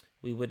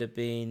 we would have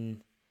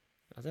been,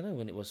 I don't know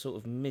when it was, sort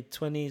of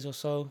mid-20s or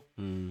so.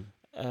 And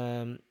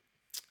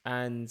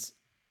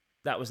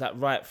that was that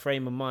right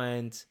frame of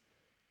mind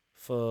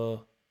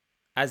for,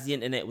 as the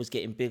internet was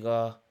getting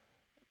bigger,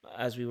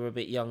 as we were a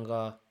bit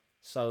younger.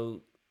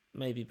 So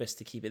maybe best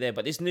to keep it there.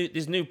 But this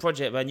new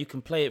project, man, you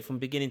can play it from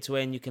beginning to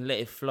end. You can let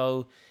it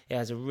flow. It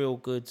has a real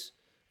good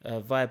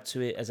vibe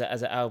to it, as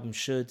an album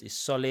should. It's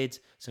solid.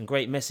 Some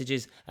great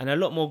messages and a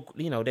lot more.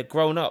 You know, they're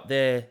grown up.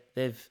 They're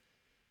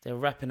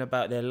rapping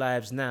about their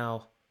lives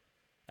now.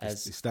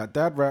 it's that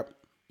dad rap.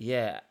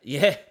 Yeah.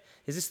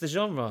 Is this the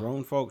genre?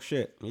 Grown folk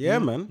shit. Yeah,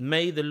 man.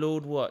 May the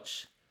Lord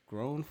watch.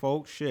 Grown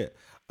folk shit.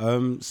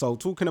 So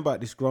talking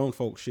about this grown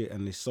folk shit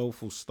and this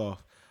soulful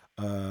stuff,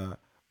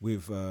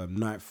 with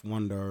Ninth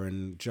Wonder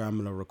and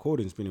Jamla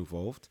Recordings been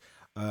involved.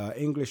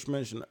 English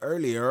mentioned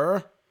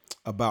earlier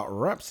about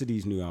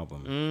Rhapsody's new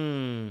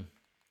album.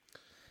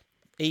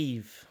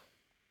 Eve.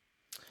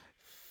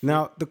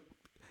 Now,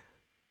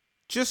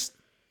 just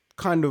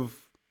kind of,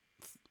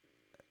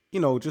 you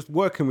know, just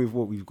working with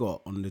what we've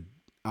got on the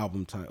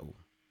album title.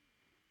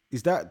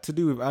 Is that to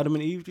do with Adam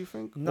and Eve, do you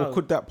think? No. Or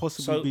could that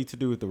possibly be to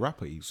do with the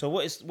rapper Eve? So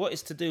what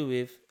is to do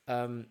with,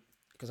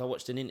 because I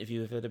watched an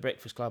interview with The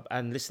Breakfast Club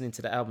and listening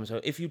to the album. So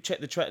if you check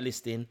the track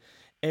listing,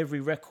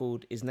 every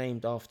record is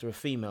named after a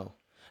female,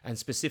 and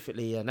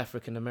specifically an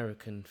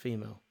African-American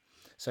female.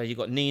 So you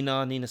got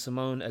Nina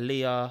Simone,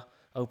 Aaliyah,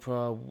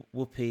 Oprah,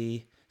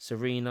 Whoopi,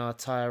 Serena,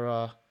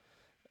 Tyra,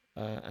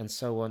 and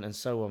so on and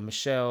so on.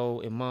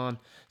 Michelle, Iman.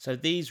 So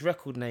these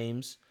record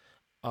names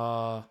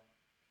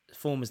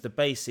form as the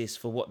basis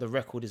for what the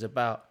record is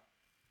about.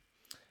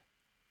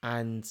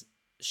 And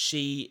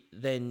she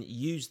then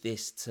used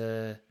this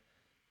to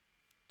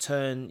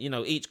turn,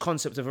 each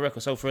concept of a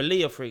record. So for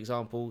Aaliyah, for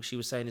example, she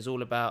was saying it's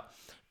all about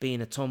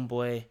being a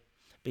tomboy,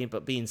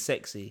 being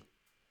sexy.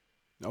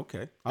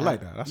 Okay, I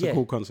like that. That's a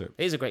cool concept.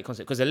 It is a great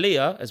concept because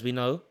Aaliyah, as we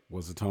know,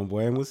 was a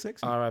tomboy and was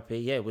sexy. R.I.P.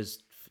 Yeah, was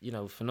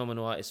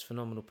phenomenal artist,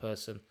 phenomenal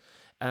person.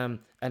 And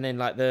then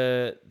like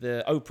the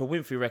Oprah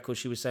Winfrey record,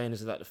 she was saying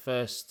is like the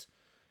first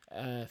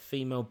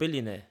female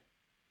billionaire.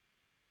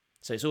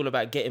 So it's all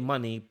about getting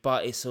money,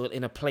 but it's all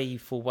in a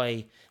playful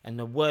way, and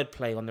the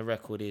wordplay on the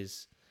record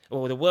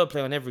the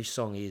wordplay on every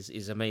song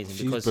is amazing.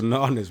 She's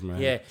bananas, man.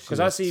 Yeah, because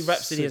I see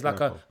Rhapsody as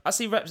I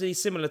see Rhapsody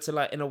similar to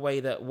like in a way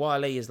that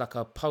Wale is like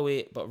a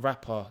poet but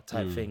rapper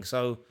type thing.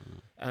 So,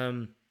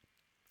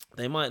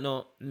 they might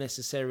not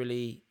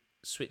necessarily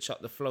switch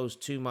up the flows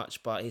too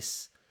much, but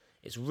it's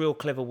real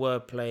clever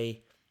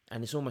wordplay,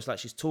 and it's almost like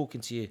she's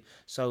talking to you.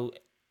 So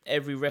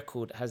every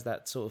record has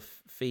that sort of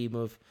theme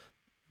of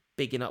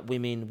bigging up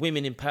women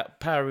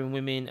empowering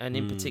women, and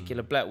in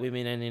particular black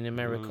women, and in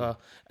America.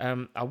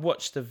 I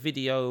watched the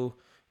video,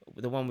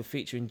 the one with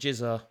featuring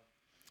Jizza,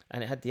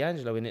 and it had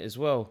D'Angelo in it as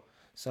well.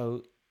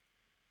 So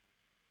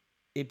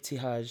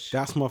Ibtihaj.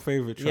 That's my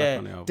favorite track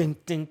on the album.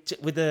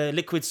 With the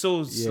Liquid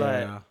Swords.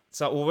 Yeah.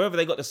 Or wherever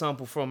they got the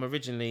sample from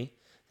originally.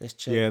 Let's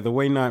check. Yeah, the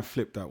way Ninth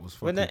flipped that was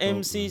fucking when the dope,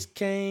 MCs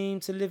came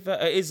to live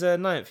out. It is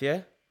Ninth,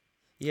 yeah?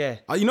 Yeah.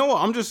 You know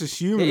what? I'm just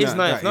assuming it is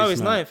Ninth. No,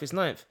 it's Ninth. It's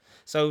Ninth.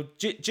 So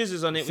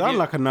Jizza's on it. Sound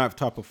like a Ninth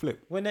type of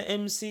flip. When the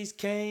MCs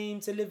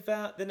came to live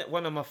out. Then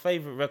one of my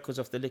favourite records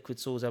off the Liquid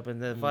Swords album,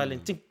 the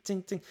violin, ting,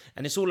 ting, ting.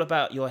 And it's all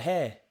about your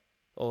hair.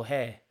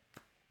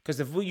 Because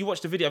you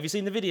watched the video. Have you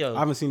seen the video? I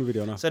haven't seen the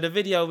video, no. So the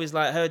video is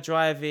like her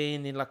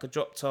driving in like a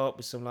drop top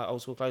with some like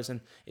old school clothes,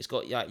 and it's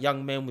got like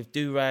young men with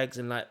do-rags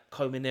and like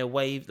combing their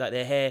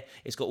their hair.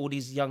 It's got all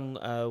these young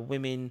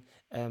women,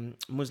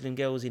 Muslim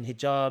girls in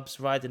hijabs,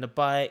 riding a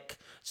bike,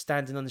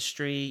 standing on the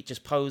street,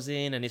 just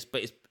posing, and it's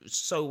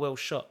so well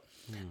shot.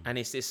 And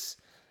it's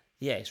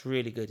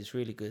really good. It's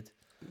really good.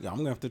 Yeah, I'm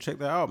gonna have to check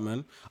that out,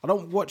 man. I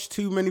don't watch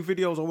too many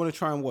videos. I want to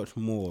try and watch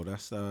more.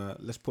 That's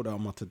let's put that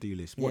on my to-do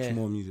list. Watch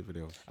more music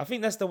videos. I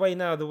think that's the way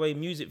now. The way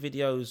music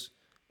videos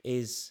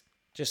is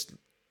just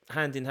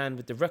hand in hand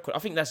with the record. I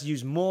think that's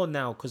used more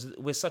now because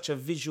we're such a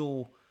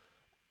visual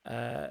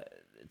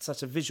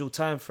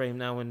time frame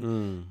now,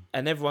 and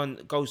everyone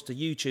goes to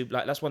YouTube.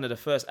 Like that's one of the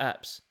first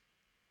apps.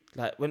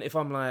 Like if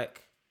I'm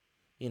like,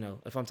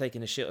 if I'm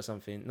taking a shit or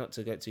something, not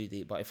to get too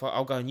deep, but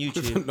I'll go on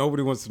YouTube.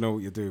 Nobody wants to know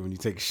what you're doing when you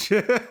take a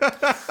shit.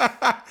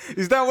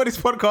 Is that what this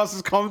podcast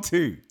has come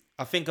to?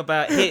 I think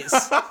about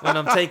hits when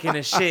I'm taking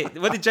a shit.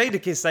 What did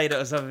Jadakiss say that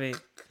or something?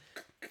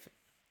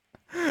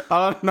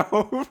 I don't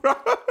know, bro.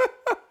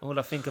 All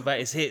I think about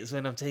is hits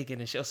when I'm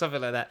taking a shit or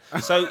something like that.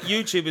 So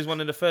YouTube is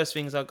one of the first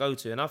things I go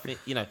to, and I think,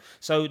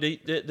 so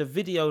the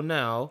video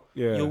now,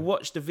 you'll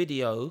watch the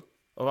video,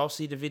 or I'll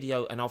see the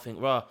video and I'll think,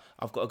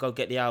 I've got to go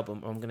get the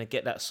album, or I'm going to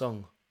get that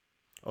song,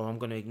 or I'm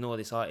going to ignore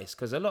this artist.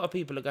 Because a lot of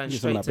people are going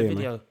straight to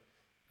video. Man.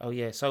 Oh,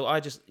 yeah. So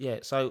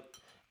so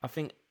I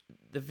think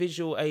the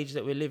visual age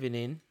that we're living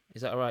in,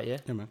 is that all right, yeah?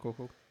 Yeah, man.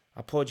 Cool.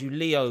 I poured you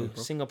Leo,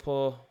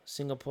 Singapore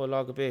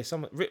lager beer.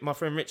 My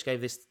friend Rich gave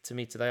this to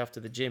me today after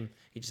the gym.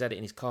 He just had it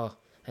in his car,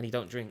 and he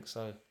don't drink,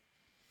 so...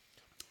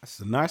 That's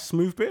a nice,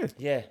 smooth beer.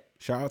 Yeah.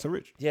 Shout out to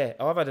Rich. Yeah.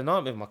 I've had a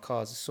nightmare with my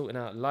cars, just sorting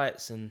out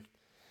lights and...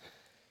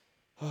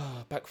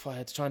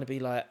 backfired, trying to be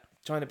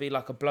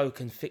like a bloke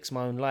and fix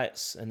my own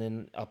lights, and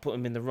then I put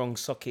them in the wrong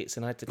sockets,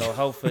 and I had to go to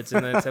Halfords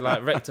and then to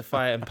like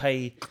rectify it and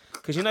pay,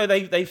 because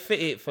they fit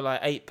it for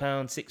like £8,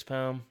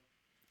 £6,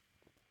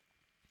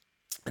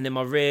 and then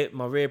my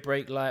rear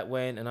brake light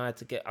went, and I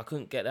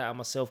couldn't get that out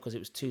myself because it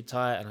was too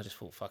tight, and I just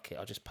thought, fuck it,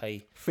 I'll just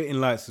pay. Fitting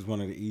lights is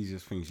one of the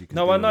easiest things you can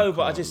do. No, I know,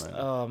 but I just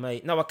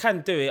mate, no, I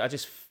can do it. I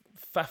just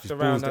faffed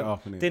around,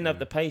 and didn't have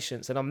the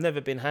patience, and I've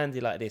never been handy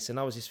like this, and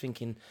I was just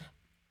thinking.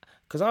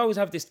 Because I always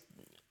have this,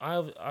 I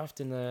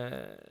often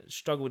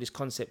struggle with this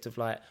concept of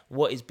like,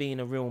 what is being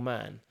a real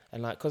man?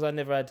 And like, because I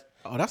never had...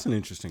 Oh, that's an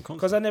interesting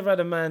concept. Because I never had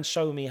a man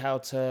show me how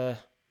to...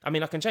 I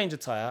mean, I can change a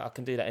tyre, I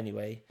can do that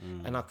anyway.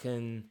 And I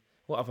can,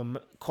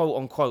 quote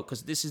unquote,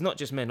 because this is not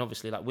just men,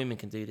 obviously, like women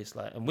can do this.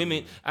 Like, and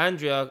women,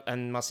 Andrea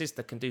and my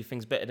sister can do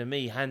things better than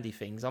me, handy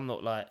things. I'm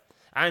not like...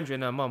 Andrea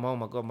and her mum, oh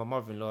my God, my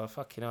mother-in-law,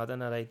 fucking hell, I don't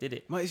know how they did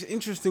it. Well, it's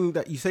interesting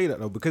that you say that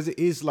though, because it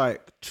is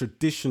like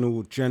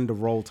traditional gender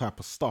role type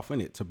of stuff,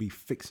 isn't it? To be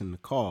fixing the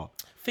car.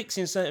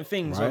 Fixing certain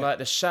things, right? Or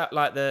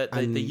like the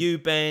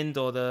U-bend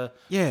or the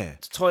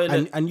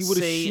toilet and you would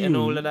assume and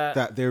all of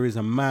that there is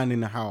a man in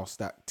the house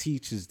that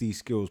teaches these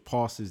skills,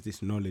 passes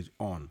this knowledge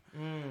on.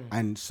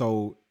 And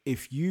so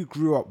if you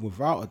grew up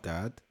without a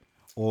dad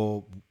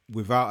or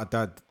without a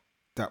dad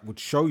that would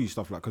show you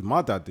stuff like, because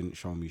my dad didn't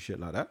show me shit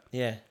like that.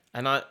 Yeah.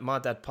 And my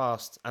dad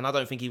passed, and I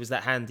don't think he was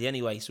that handy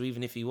anyway. So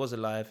even if he was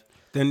alive,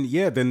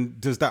 then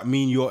does that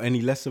mean you're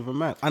any less of a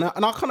man? And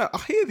I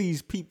hear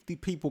these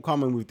people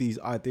coming with these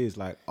ideas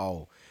like,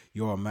 oh,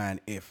 you're a man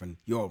if, and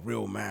you're a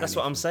real man. that's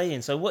what I'm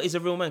saying. So what is a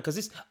real man?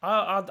 Because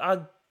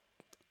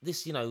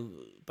this, you know,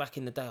 back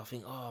in the day, I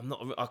think, oh, I'm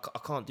not, I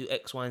can't do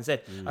X, Y, and Z.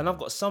 And I've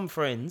got some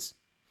friends,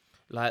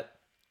 like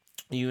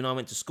you and I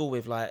went to school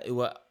with, like, who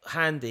were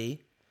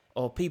handy,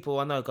 or people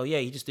I know go, yeah,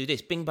 you just do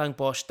this, bing, bang,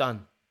 bosh,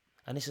 done.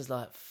 And this is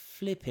like,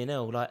 flipping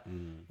hell, like,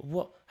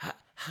 what,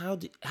 how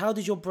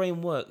did your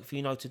brain work for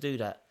you know to do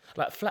that?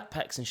 Like flat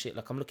packs and shit,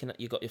 like I'm looking at,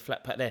 you got your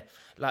flat pack there.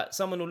 Like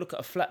someone will look at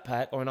a flat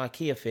pack or an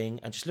IKEA thing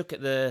and just look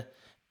at the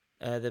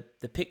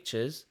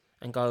pictures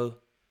and go,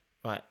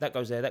 right, that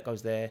goes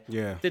there.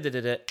 Yeah.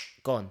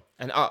 Gone.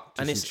 And up. Just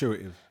and it's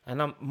intuitive.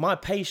 And my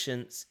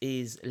patience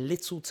is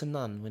little to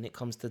none when it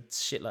comes to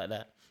shit like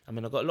that. I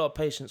mean, I've got a lot of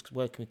patience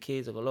working with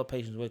kids. I've got a lot of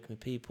patience working with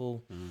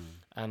people.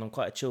 And I'm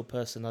quite a chill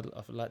person, I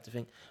like to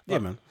think. But, Yeah,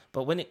 man.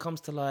 But when it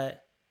comes to like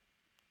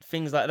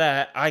things like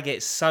that, I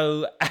get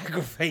so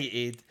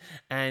aggravated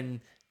and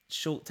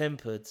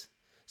short-tempered.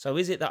 So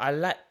is it that I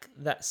lack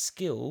that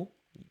skill?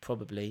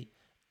 Probably.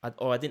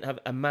 Or I didn't have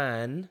a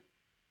man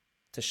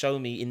to show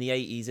me in the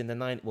 80s, in the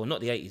 90s. Well,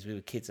 not the 80s, we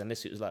were kids,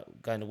 unless it was like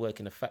going to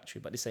work in a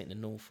factory, but this ain't the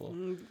North or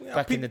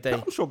back in the day.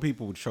 I'm sure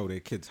people would show their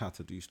kids how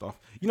to do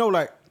stuff. You know,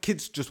 like,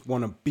 kids just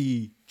want to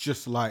be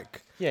just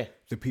like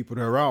the people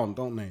they're around,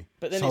 don't they?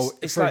 But then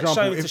it's like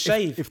showing to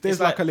shave. If there's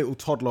like a little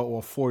toddler or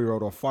a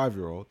 4-year-old or a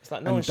 5-year-old, it's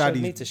like no one showed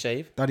me to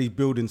shave. Daddy's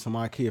building some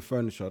IKEA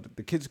furniture,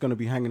 the kid's going to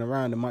be hanging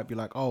around and might be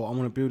like, oh, I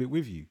want to build it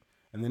with you.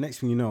 And the next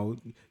thing you know,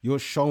 you're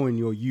showing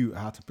your youth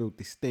how to build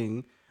this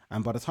thing.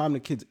 And by the time the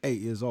kid's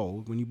 8 years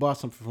old, when you buy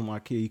something from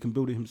IKEA, he can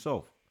build it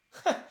himself.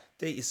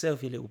 Do it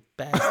yourself, you little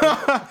bastard.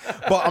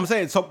 But I'm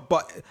saying,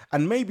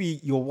 and maybe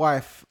your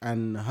wife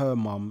and her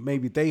mum,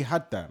 maybe they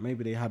had that.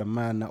 Maybe they had a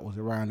man that was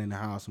around in the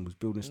house and was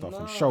building stuff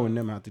and showing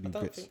them how to do bits. I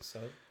don't think so.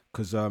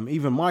 Because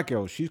even my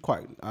girl, she's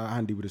quite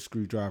handy with a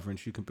screwdriver and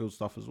she can build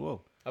stuff as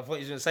well. I thought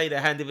you were going to say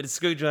they're handy with a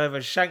screwdriver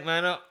and shank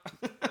man up.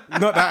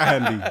 Not that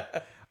handy.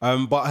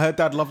 But her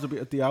dad loves a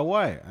bit of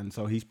DIY, and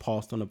so he's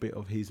passed on a bit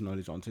of his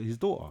knowledge onto his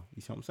daughter.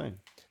 You see what I'm saying?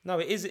 No,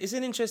 it's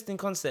an interesting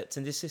concept,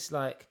 and this is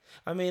like,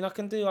 I mean, I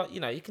can do, you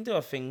know, you can do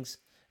other things.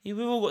 We've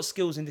all got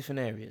skills in different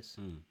areas.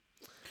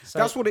 So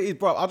that's what it is,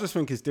 bro. I just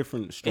think it's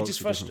different strokes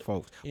for different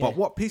folks. Yeah. But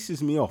what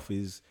pisses me off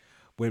is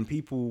when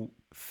people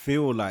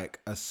feel like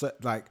it's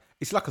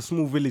like a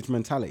small village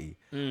mentality.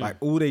 Like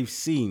all they've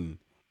seen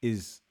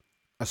is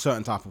a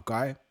certain type of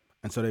guy,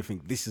 and so they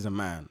think this is a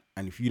man.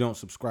 And if you don't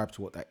subscribe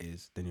to what that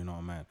is, then you're not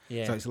a man.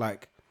 Yeah. So it's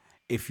like,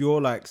 if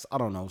you're like, I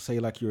don't know, say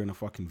like you're in a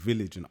fucking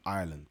village in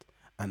Ireland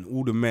and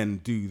all the men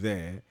do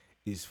there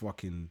is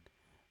fucking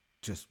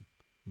just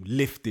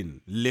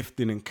lifting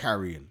and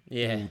carrying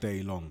all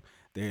day long.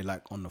 They're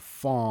like on the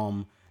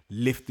farm,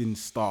 lifting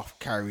stuff,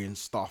 carrying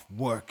stuff,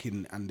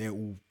 working, and they're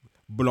all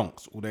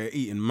blonks, or they're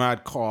eating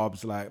mad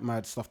carbs, like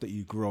mad stuff that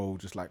you grow,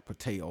 just like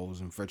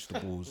potatoes and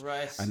vegetables,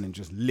 rice, and then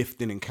just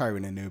lifting and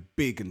carrying, and they're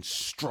big and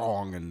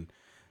strong, and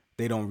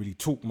they don't really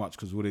talk much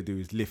because all they do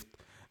is lift.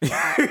 You know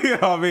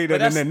what I mean?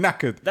 But and then they're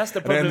knackered. That's the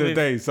at the end problem of the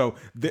day. So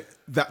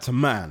that's a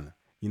man,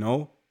 you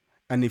know.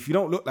 And if you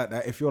don't look like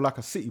that, if you're like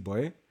a city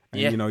boy,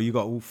 and you know you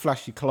got all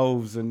flashy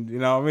clothes and you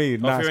know what I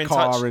mean, nice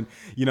car, and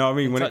you know what I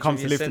mean, when it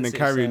comes to lifting and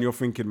carrying, you're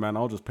thinking, man,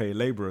 I'll just pay a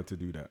labourer to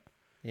do that.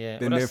 Yeah.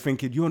 Then they're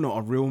thinking you're not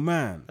a real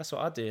man. That's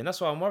what I do, and that's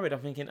why I'm worried.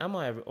 I'm thinking, am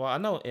I? Well, I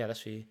know. Yeah,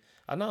 that's for you.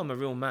 I know I'm a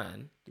real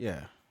man.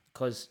 Yeah.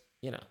 Because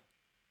you know.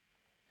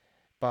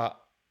 But.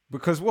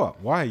 Because what?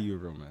 Why are you a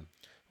real man?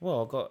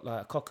 Well, I got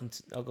like cock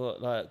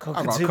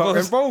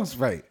and balls,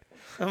 mate.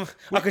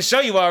 I can show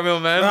you why I'm a real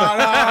man. No,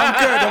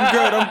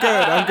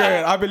 I'm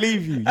good. I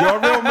believe you. You're a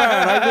real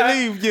man. I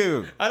believe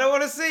you. I don't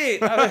want to see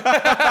it.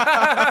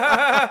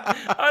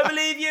 I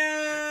believe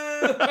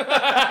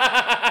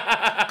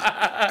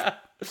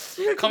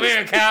you. Come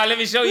here, Cal. Let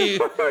me show you.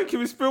 Can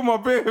we spill my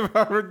beer?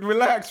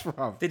 Relax,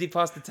 bro. Did he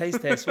pass the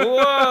taste test?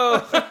 Whoa.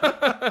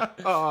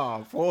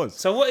 Pause.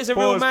 So what is a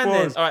real man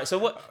then? All right. So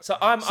what?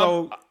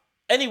 So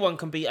anyone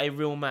can be a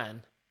real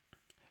man.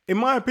 In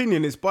my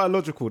opinion, it's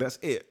biological. That's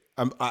it.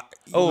 Can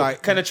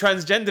a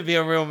transgender be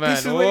a real man?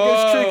 This is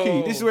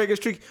where it gets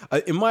tricky.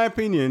 In my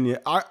opinion,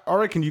 I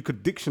reckon you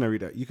could dictionary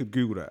that. You could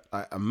Google that.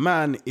 A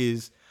man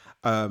is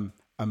a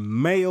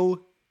male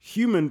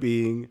human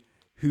being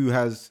who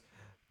has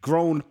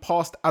grown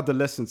past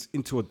adolescence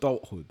into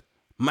adulthood.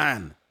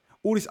 Man.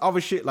 All this other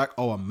shit like,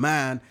 a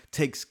man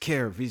takes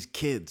care of his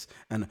kids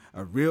and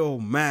a real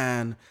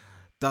man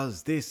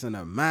does this and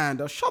a man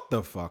does... Shut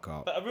the fuck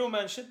up. But a real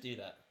man should do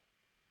that.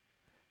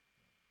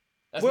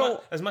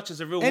 As much as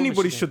a real anybody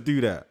woman should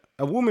do that.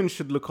 A woman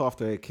should look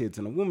after her kids,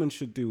 and a woman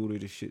should do all of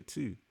this shit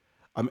too.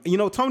 You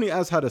know, Tony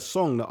has had a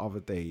song the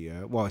other day.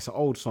 Yeah, well, it's an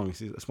old song.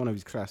 It's one of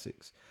his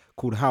classics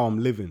called "How I'm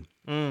Living."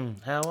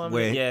 How I'm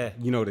Living. Yeah,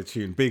 you know the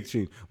tune, big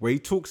tune, where he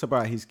talks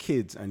about his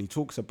kids and he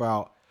talks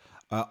about,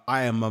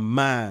 "I am a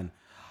man,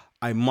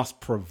 I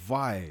must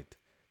provide."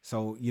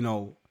 So you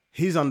know,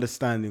 his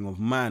understanding of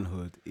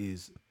manhood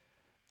is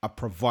a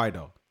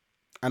provider.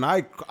 And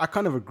I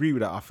kind of agree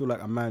with that. I feel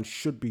like a man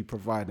should be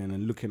providing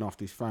and looking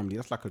after his family.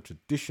 That's like a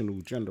traditional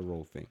gender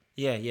role thing.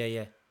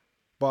 Yeah.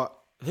 But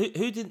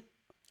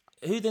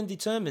Who then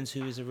determines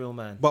who is a real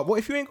man? what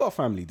if you ain't got a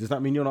family? Does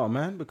that mean you're not a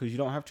man because you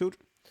don't have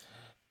children?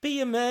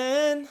 Be a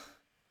man.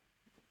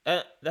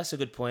 That's a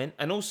good point.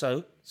 And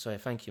also, sorry,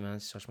 thank you, man.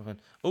 Just touched my phone.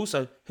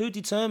 Also, who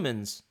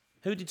determines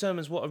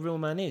what a real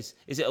man is?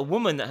 Is it a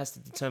woman that has to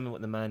determine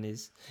what the man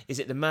is? Is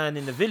it the man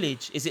in the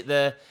village? Is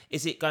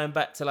it going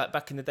back to like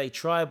back in the day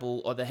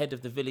tribal, or the head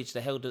of the village,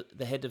 the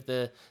head of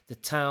the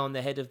town,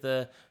 the head of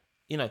the,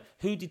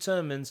 who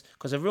determines?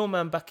 Because a real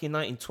man back in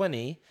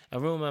 1920, a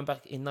real man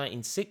back in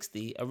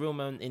 1960, a real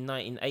man in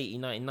 1980,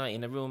 1990,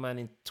 and a real man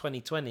in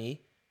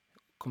 2020,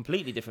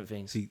 completely different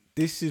things. See,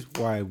 this is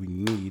why we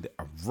need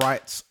a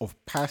rites of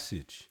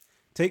passage.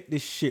 Take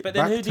this shit But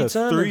then back who to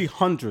determines?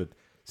 300.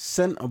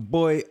 Send a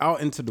boy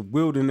out into the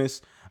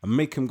wilderness and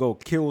make him go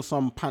kill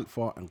some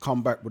panther and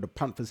come back with a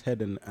panther's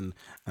head and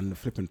the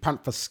flipping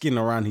panther skin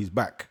around his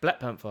back. Black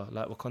Panther,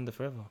 like Wakanda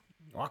Forever.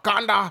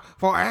 Wakanda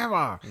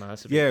forever. No,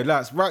 that's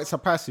That's rites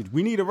of passage.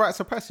 We need a rites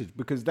of passage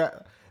because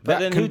that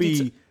then can who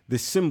be the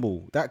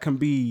symbol. That can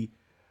be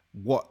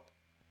what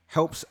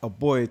helps a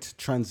boy to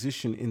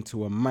transition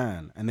into a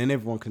man, and then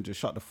everyone can just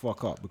shut the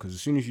fuck up because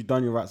as soon as you've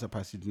done your rites of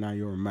passage, now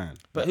you're a man.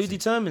 But who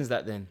determines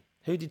that then?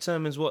 Who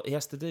determines what he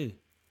has to do?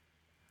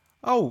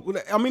 Oh,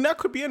 I mean, that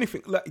could be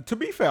anything. Like, to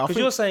be fair, I Because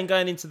think you're saying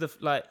going into the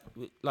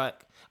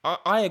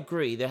I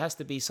agree. There has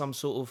to be some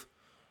sort of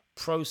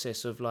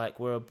process of like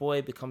where a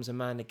boy becomes a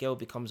man, a girl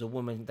becomes a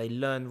woman. They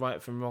learn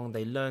right from wrong.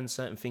 They learn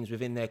certain things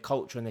within their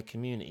culture and their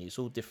community. It's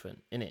all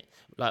different, innit?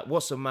 Like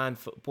what's a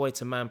boy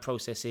to man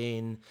process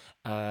in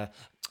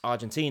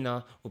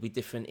Argentina will be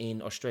different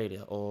in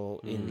Australia, or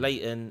in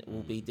Leighton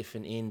will be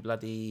different in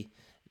bloody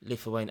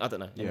Lithuania. I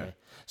don't know. Anyway,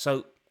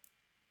 so.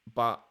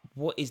 But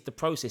what is the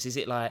process? Is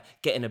it like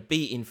getting a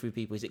beating through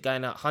people? Is it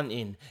going out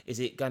hunting?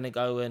 Is it going to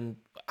go and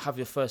have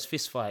your first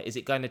fist fight? Is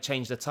it going to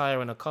change the tire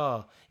on a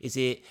car? Is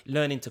it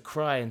learning to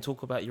cry and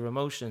talk about your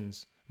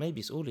emotions? Maybe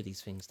it's all of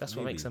these things. That's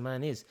what makes a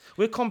man is.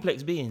 We're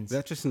complex beings.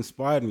 that just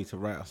inspired me to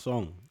write a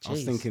song. I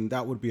was Jeez. thinking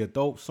that would be a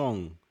dope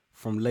song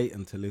from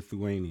Leighton to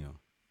Lithuania.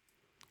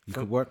 You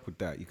could work with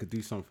that. You could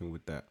do something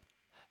with that.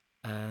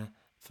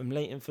 From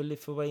Leighton for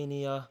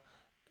Lithuania.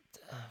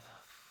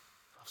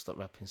 I'll stop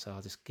rapping, so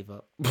I'll just give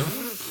up.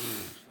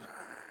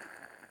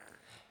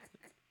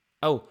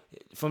 Oh,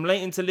 from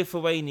Leighton to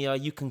Lithuania,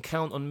 you can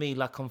count on me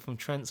like I'm from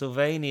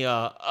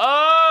Transylvania.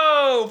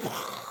 Oh,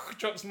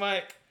 drops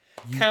mic.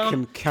 You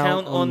can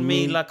count on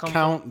me like I'm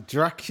Count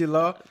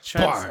Dracula.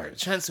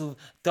 Transylvania.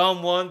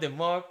 Don Juan de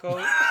Marco.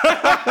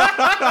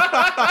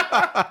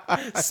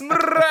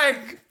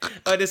 Smrag.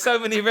 Oh, there's so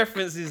many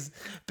references.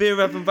 Beer,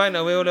 rap, and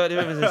banter. We all know the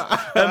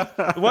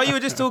references. While you were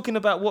just talking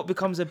about what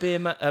becomes a beer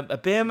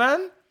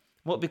man,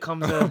 what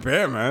becomes a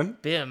bear, man.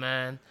 beer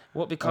man?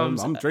 What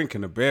becomes I'm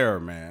drinking a bear,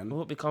 man.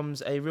 what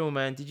becomes a real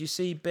man? Did you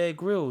see Bear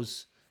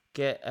Grylls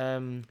get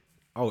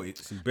Oh,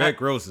 Bear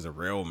Grylls is a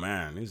real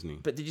man, isn't he?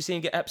 But did you see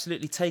him get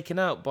absolutely taken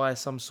out by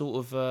some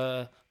sort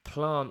of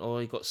plant,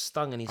 or he got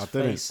stung in his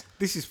face?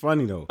 This is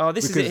funny though. Oh,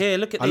 this is it here.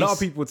 Look at a lot this. of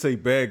people would say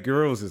Bear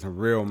Grylls is a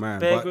real man.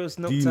 Bear but Grylls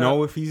do knocked you out.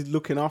 know if he's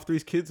looking after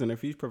his kids and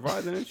if he's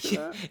providing and shit?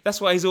 Like that? That's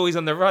why he's always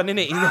on the run, isn't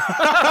it?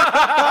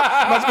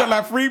 Man's got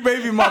like 3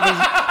 baby mothers,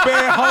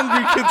 bare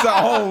hungry kids at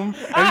home,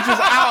 and he's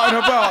just out and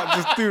about,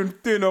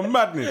 just doing a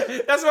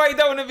madness. That's why he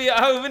don't want to be at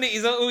home, innit?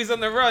 He's always on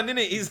the run,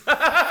 innit? He's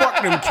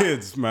Fuck them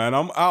kids, man.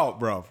 I'm out,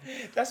 bruv.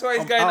 That's why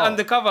he's going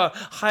undercover,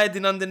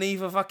 hiding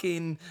underneath a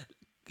fucking.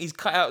 He's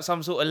cut out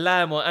some sort of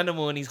lamb or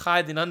animal and he's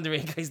hiding under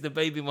it in case the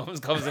baby mums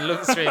comes and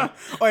looks for him.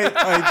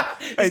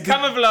 It's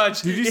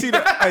camouflage. Did you see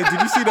that?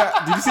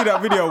 Did you see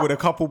that video with a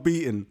couple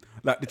beating,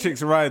 like the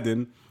chicks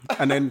riding,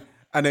 and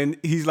then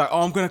he's like,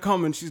 "Oh, I'm gonna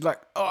come," and she's like,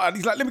 "Oh," and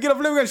he's like, "Let me get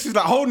up." She's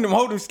like holding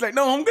him. She's like,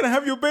 "No, I'm gonna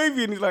have your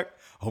baby," and he's like,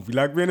 "Hope you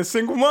like being a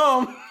single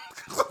mom."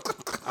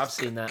 I've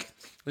seen that.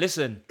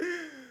 Listen,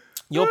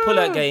 your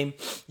pull-out game.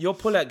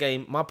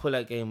 My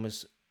pull-out game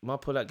was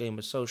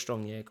so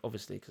strong. Yeah,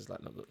 obviously because like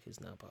I've got kids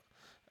now,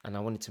 and I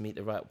wanted to meet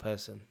the right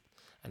person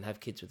and have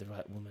kids with the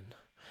right woman,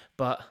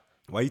 but.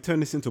 Why you turn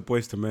this into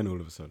Boys to Men all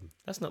of a sudden?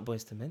 That's not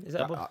Boys to Men. Is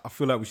that? I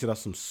feel like we should have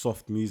some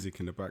soft music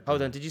in the background.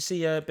 Hold on. Did you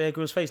see Bear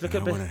Grylls' face? Look I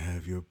at want to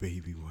have your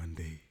baby one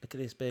day. Look at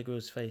this Bear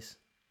Grylls' face.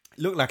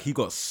 Looked like he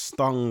got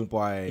stung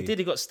by. He did.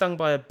 He got stung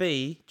by a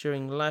bee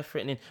during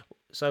life-threatening.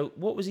 So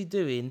what was he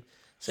doing?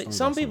 So Stung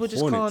some by some people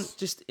just hornets. can't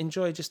just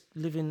enjoy just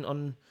living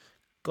on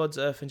God's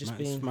earth and just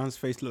being. Man's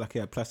face looked like he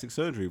had plastic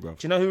surgery, bro.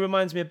 Do you know who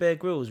reminds me of Bear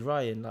Grylls?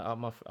 Ryan,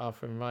 like our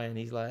friend Ryan.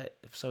 He's like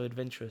so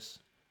adventurous.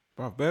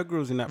 Bro, Bear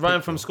Grylls in that. Ryan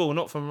picture. from school,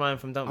 not from Ryan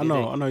from Don't Be I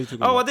know a Dick. you're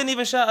talking Oh, about. I didn't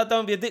even shout out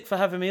Don't Be a Dick for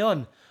having me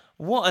on.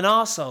 What an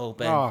arsehole,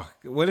 Ben. Oh,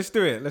 well, let's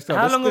do it. Let's go.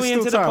 How long are we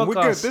into the time. We're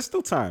good. podcast? There's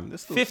still time.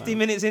 50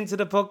 minutes into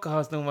the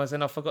podcast almost,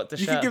 and I forgot to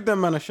You shout. can give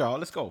them man a shout.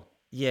 Let's go.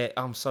 Yeah,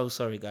 I'm so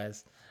sorry,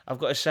 guys. I've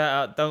got to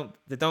shout out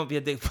Don't Be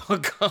a Dick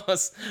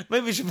podcast.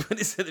 Maybe we should put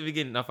this at the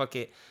beginning. No, fuck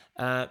it.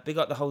 Big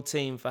up the whole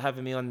team for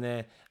having me on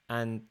there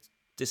and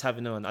just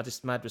having me on. I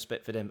just mad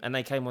respect for them. And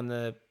they came on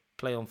the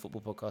Play On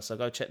Football Podcast. So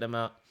go check them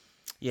out.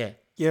 Yeah.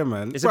 Yeah,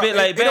 man. It's a bit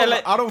late.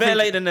 Better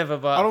late than never,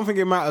 but I don't think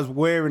it matters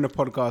where in the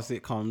podcast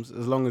it comes,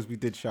 as long as we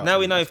did shout. Now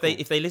we know if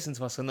they listen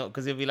to us or not,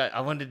 because they'll be like,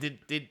 I wonder,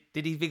 did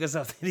he big us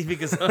up? Did he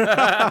big us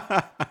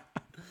up?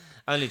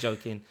 Only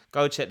joking.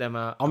 Go check them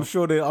out. I'm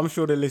sure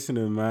they're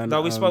listening, man.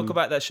 No, we spoke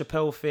about that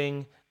Chappelle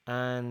thing,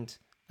 and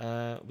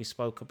we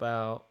spoke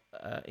about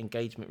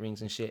engagement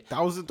rings and shit.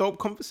 That was a dope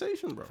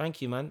conversation, bro.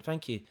 Thank you, man.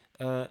 Thank you.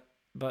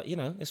 But you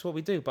know, it's what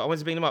we do. But I wanted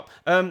to bring them up.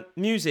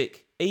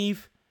 Music,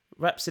 Eve,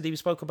 Rhapsody. We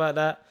spoke about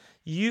that.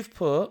 You've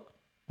put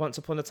Once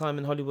Upon a Time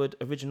in Hollywood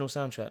original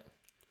soundtrack.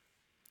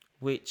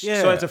 Which,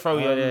 sorry to throw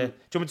you there. Do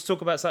you want me to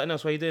talk about something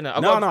else while you're doing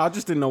that? No, I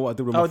just didn't know what I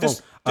did with my phone.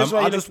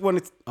 I just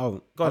wanted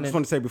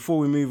to say before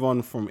we move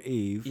on from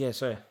Eve. Yeah,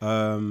 sorry.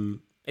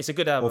 It's a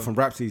good album. Or from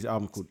Rhapsody's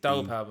album called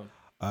Dope Eve. album.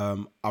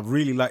 I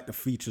really liked the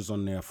features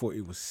on there. I thought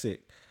it was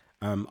sick.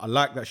 I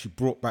like that she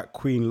brought back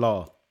Queen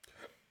La.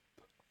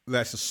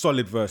 That's a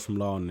solid verse from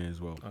La on there as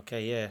well.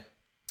 Okay, yeah.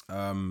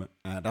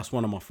 That's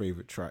one of my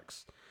favorite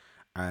tracks.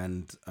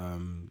 And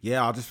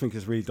I just think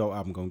it's a really dope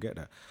album. Go and get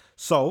that.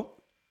 So,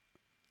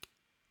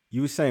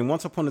 you were saying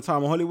Once Upon a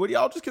Time in Hollywood. Yeah,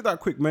 I'll just give that a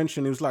quick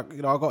mention. It was like, I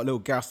got a little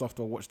gassed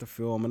after I watched the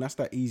film, and that's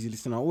that easy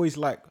listen. I always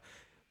like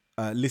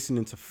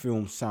listening to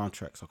film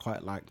soundtracks. I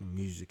quite like the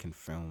music in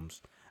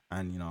films.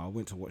 And, I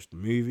went to watch the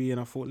movie,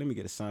 and I thought, let me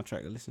get a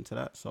soundtrack and listen to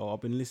that. So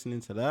I've been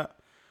listening to that.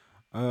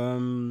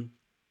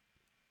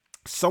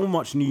 So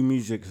much new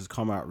music has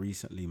come out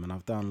recently, man.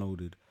 I've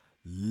downloaded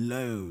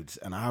loads,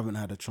 and I haven't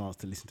had a chance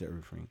to listen to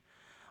everything.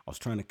 I was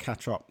trying to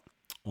catch up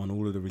on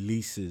all of the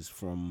releases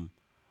from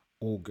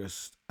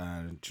August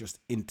and just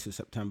into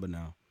September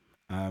now.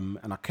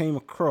 And I came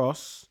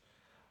across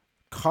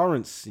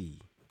Currency.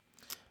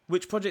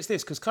 Which project's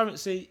this? Because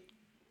Currency...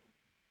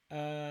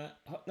 no,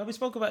 we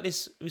spoke about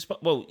this.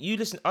 You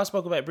listened. I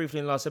spoke about it briefly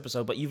in the last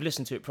episode, but you've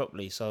listened to it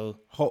properly. So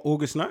Hot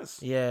August Nights.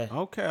 Yeah.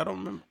 Okay, I don't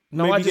remember.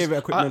 No, Maybe I you gave it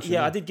a quick mention.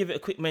 Yeah, I did give it a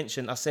quick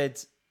mention. I said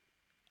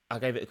I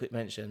gave it a quick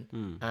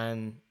mention,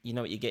 and you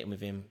know what you're getting with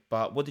him.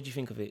 But what did you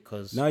think of it?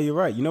 Because no, you're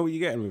right. You know what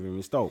you're getting with him.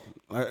 It's dope.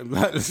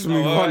 Let's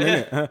move on,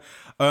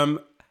 innit?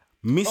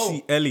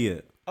 Missy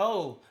Elliott.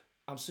 Oh,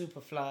 I'm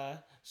super fly,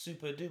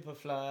 super duper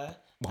fly.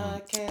 I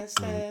can't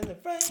stand the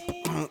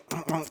rain.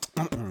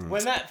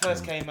 When that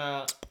first came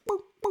out,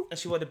 and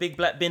she wore the big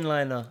black bin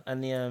liner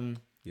and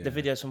the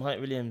videos from Hype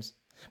Williams.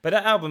 But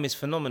that album is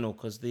phenomenal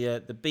because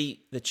the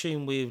beat, the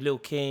tune with Lil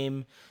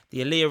Kim,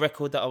 the Aaliyah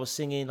record that I was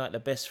singing, like The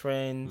Best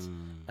Friend,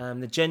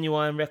 the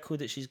Genuine record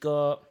that she's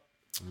got.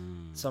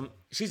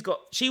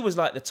 She was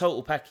like the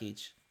total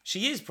package.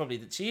 She is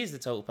the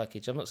total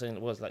package. I'm not saying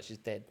it was like she's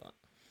dead, but.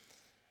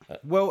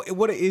 Well,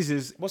 what it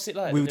is what's it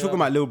like? We were talking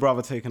about Lil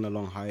Brother taking a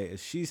long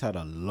hiatus. She's had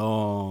a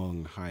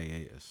long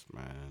hiatus,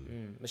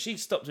 man. But she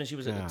stopped when she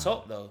was at the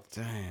top, though.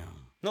 Damn.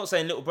 Not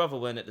saying Little Brother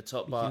weren't at the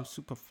top, but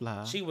super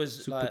fly. she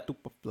was super like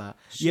duper fly.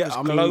 She was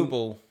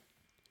global.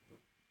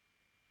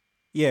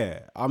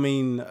 I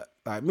mean,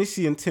 like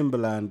Missy and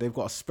Timbaland, they've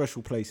got a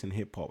special place in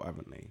hip hop,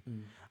 haven't they?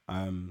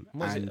 And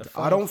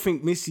I don't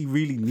think Missy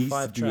really needs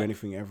to do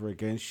anything ever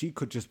again. She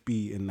could just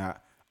be in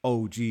that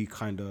OG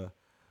kind of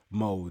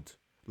mode.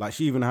 Like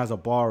she even has a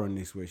bar on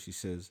this where she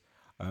says,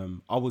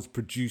 I was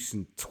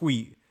producing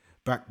Tweet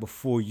back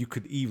before you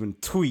could even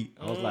tweet.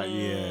 I was like,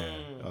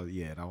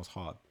 yeah, that was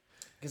hard.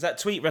 Because that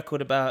Tweet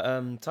record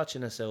about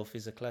touching herself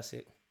is a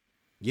classic.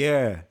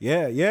 Yeah,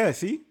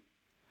 see?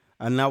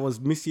 And that was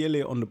Missy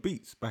Elliott on the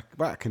beats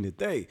back in the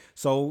day.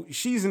 So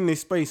she's in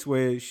this space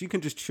where she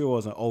can just chill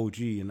as an OG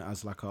and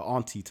as like an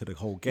auntie to the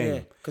whole game.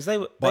 Yeah,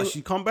 because But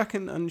she come back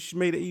and she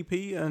made an EP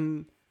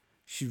and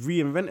she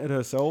reinvented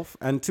herself.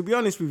 And to be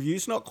honest with you,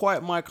 it's not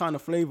quite my kind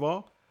of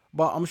flavor,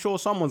 but I'm sure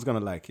someone's going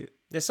to like it.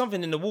 There's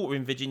something in the water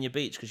in Virginia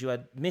Beach because you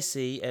had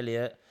Missy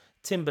Elliott,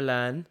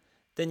 Timbaland,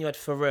 then you had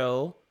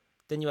Pharrell,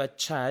 then you had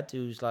Chad,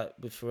 who's like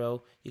with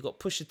Pharrell. You got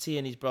Pusha T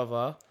and his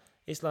brother.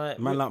 It's like...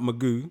 Man like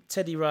Magoo.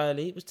 Teddy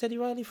Riley. Was Teddy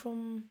Riley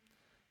from...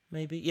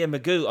 Maybe? Yeah,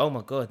 Magoo. Oh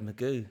my God,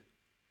 Magoo.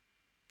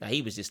 Now,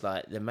 he was just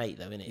like the mate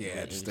though, innit?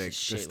 Yeah,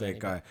 just their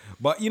guy.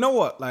 But you know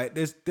what? Like,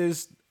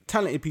 there's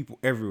talented people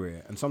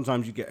everywhere, and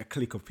sometimes you get a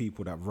clique of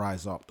people that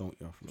rise up, don't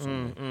you? From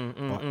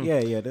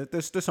somewhere.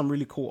 There's some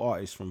really cool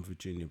artists from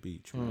Virginia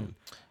Beach, man.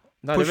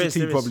 No, Pusha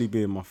T probably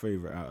being my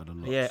favorite out of the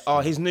lot. Yeah. So. Oh,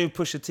 his new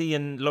Pusha T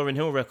and Lauryn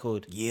Hill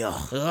record. Yeah.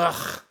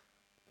 Ugh.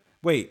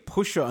 Wait,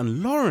 Pusha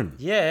and Lauryn?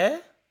 Yeah.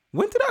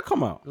 When did that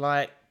come out?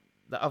 Like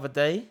the other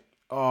day.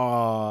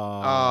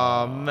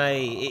 Oh,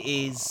 mate, it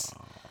is.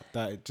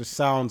 That it just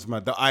sounds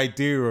mad. The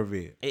idea of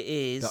it. It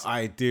is. The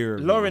idea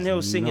of Lauryn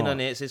Hill singing on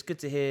it, so it's good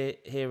to hear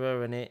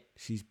her in it.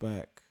 She's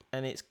back.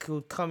 And it's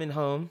called Coming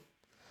Home.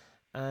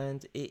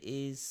 And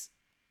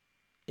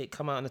it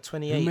come out on the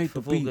 28th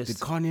of August. Did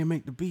Kanye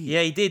make the beat?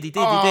 Yeah, he did. He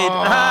did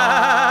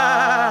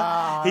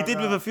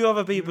with a few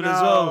other people as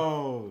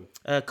well.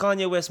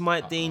 Kanye West,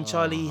 Mike Dean,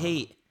 Charlie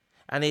Heat.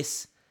 And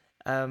it's...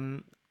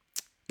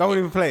 Don't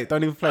even play it.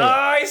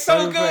 Oh, it's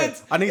so good.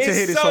 I need to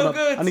hear this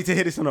I need to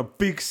hear this on a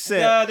big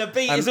set. Yeah, the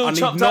beat is all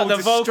chopped up. The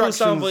vocal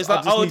sample is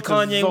like old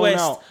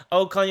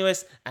Kanye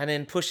West. And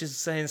then Push is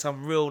saying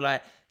some real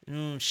like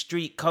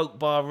street coke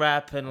bar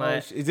rap and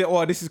like. Is it?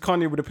 Oh, this is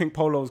Kanye with the pink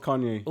polos.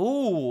 Kanye.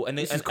 Ooh, and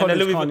This and is the college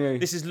Louis. Kanye.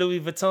 This is Louis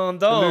Vuitton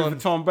The Louis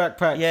Don. Vuitton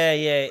backpack. Yeah,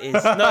 it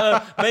is.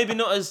 No, maybe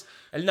not as.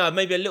 No,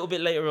 maybe a little bit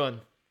later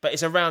on, but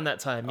it's around that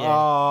time. Yeah.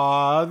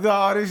 Ah,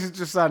 no, this is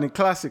just sounding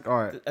classic.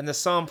 All right. And the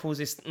samples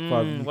is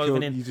Bruv,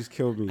 woven in. you just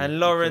killed me. And You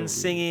Lauren killed me.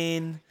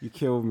 singing. You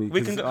killed me.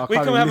 We can 'cause I we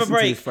can't can even have a listen to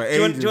break. this for Do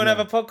you want ages to have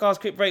now. a podcast?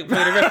 Quick break,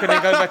 play the record,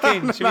 and go back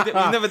in. We've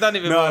never done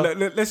it before.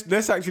 No,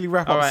 let's actually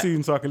wrap All up right.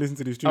 soon so I can listen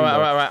to this tune. All bro.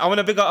 right. I want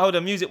to big up. Hold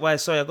on, music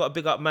wise. Sorry, I got to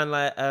big up man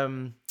like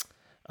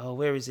oh,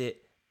 where is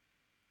it?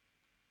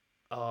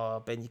 Oh,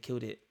 Ben, you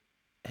killed it.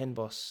 Hen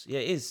Boss. Yeah,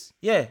 it is.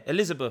 Yeah,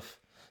 Elizabeth.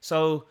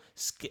 So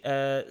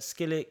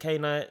Skillet,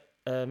 K-Night,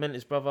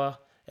 Mentis brother.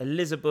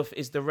 Elizabeth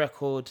is the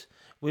record.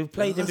 We've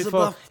played him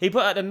before. Elizabeth. He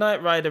put out the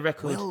Night Rider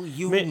record. Will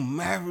you Me-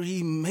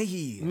 marry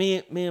me?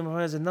 Me and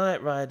Mariah's are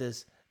Night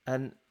Riders,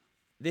 and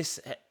this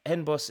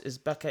Hen Boss is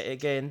back at it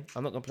again.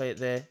 I'm not gonna play it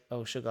there.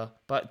 Oh sugar,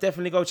 but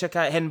definitely go check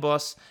out Hen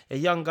Boss, a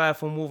young guy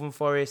from Waltham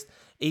Forest,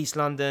 East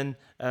London.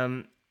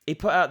 He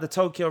put out the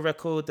Tokyo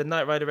record, the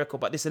Night Rider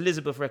record, but this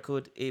Elizabeth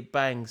record, it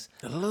bangs.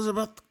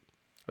 Elizabeth.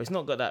 It's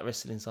not got that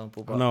wrestling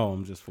sample, but No,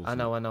 I'm just. I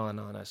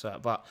know. So,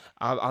 but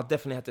I'll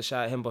definitely have to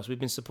shout out Hen Boss. We've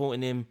been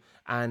supporting him,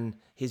 and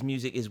his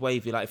music is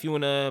wavy. Like if you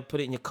want to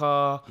put it in your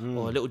car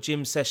or a little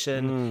gym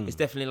session, it's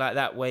definitely like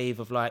that wave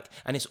of like,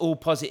 and it's all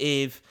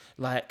positive.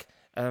 Like,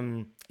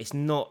 it's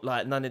not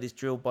like none of this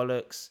drill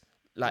bollocks,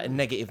 like a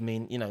negative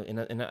mean, you know, in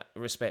a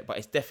respect. But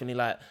it's definitely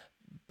like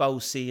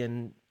bossy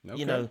and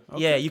you know,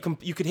 yeah, you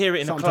could hear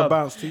it in Something the to club.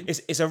 bounce to.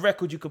 It's a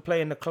record you could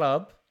play in the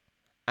club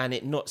and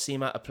it not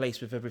seem out of place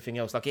with everything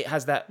else. Like it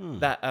has that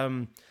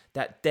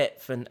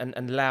depth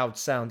and loud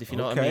sound, if you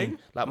know what I Okay. mean.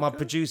 Like my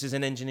producers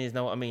and engineers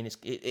know what I mean.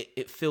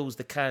 It fills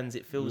the cans,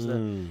 it fills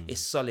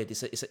it's solid.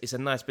 It's a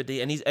nice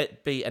beat, and he's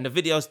beat, and the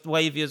video's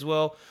wavy as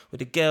well with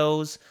the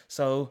girls.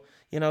 So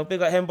you know,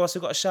 big up Hen Boss.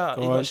 We got a shout.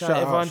 Go on, shout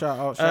out,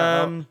 shout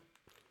out.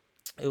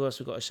 Who else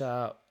we got a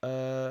shout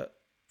out?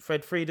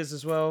 Fred Frieders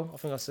as well. I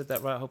think I said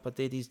that right. I hope I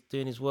did. He's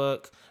doing his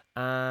work,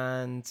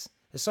 and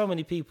there's so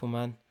many people,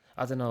 man.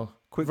 I don't know.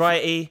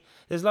 Righty.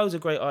 There's loads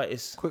of great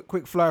artists.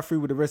 Quick fly through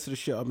with the rest of the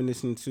shit I've been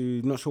listening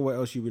to. Not sure what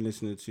else you've been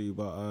listening to,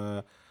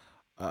 but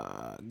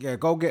yeah,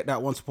 go get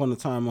that Once Upon a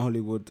Time in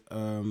Hollywood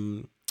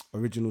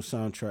original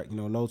soundtrack. You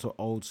know, loads of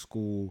old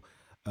school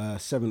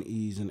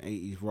 70s and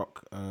 80s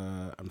rock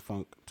and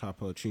funk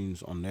type of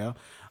tunes on there.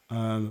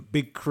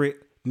 Big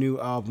Crit, new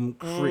album.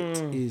 Crit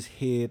is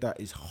here. That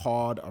is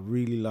hard. I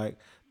really like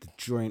the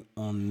joint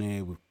on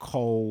there with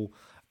Cole,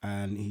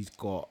 and he's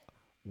got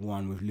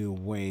one with Lil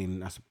Wayne.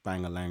 That's a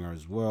banger-langer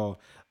as well.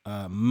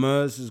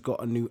 Murs has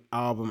got a new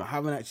album. I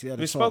haven't actually had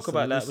a chance to listen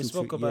to it. We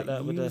spoke about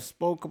that. You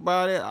spoke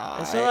about it.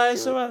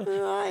 It's all right.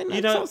 I ain't You had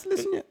a don't. chance to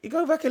listen yet. You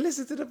go back and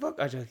listen to the book.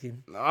 I'm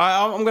joking.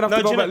 I'm gonna have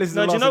to go back and listen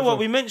to the do you last know what? episode.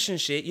 We mentioned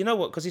shit. You know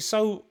what? Because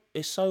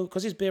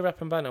because it's beer, rap,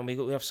 and banter, and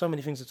we have so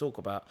many things to talk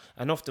about,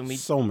 and often we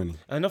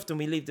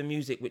leave the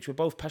music, which we're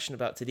both passionate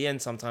about, to the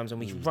end sometimes, and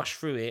we rush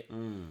through it.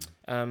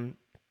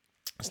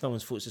 It's no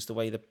one's fault. It's just the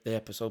way the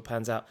episode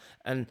pans out,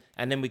 and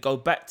then we go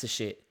back to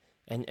shit.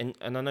 And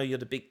I know you're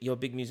a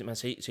big music man,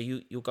 so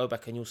you'll go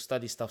back and you'll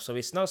study stuff. So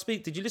it's now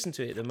speak. Did you listen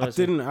to it? I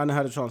hadn't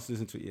had a chance to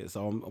listen to it yet,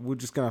 so we're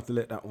just gonna have to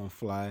let that one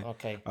fly.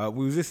 Okay.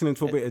 We was listening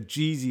to a bit of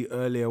Jeezy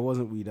earlier,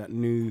 wasn't we? That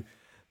new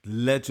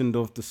Legend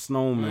of the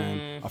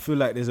Snowman. I feel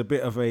like there's a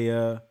bit of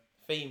a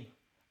theme.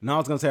 Now I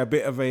was gonna say a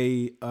bit of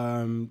a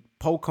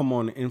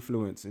Pokemon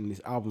influence in this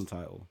album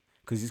title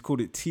because he's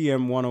called it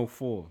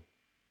TM104.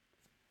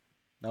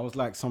 That was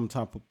like some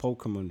type of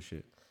Pokemon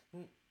shit.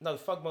 No,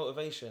 Thug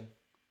Motivation.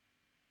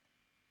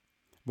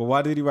 But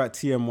why did he write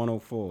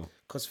TM104?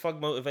 Because Thug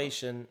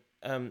Motivation,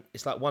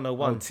 it's like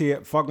 101.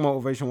 Thug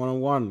Motivation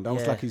 101. That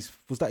was like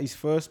was that his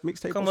first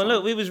mixtape? Come on,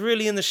 look, we was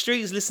really in the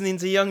streets listening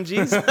to Young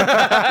G's.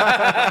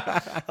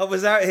 I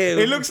was out here.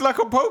 It looks like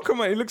a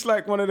Pokemon. It looks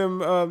like one of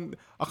them.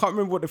 I can't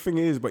remember what the thing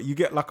is, but you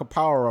get like a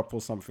power up or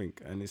something,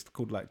 and it's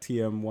called like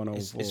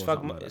TM104. It's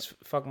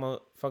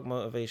Thug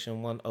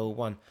Motivation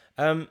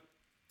 101.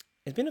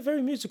 It's been a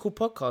very musical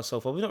podcast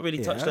so far. We've not really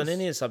touched on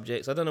any of the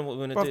subjects. I don't know what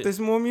we're going to do. There's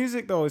more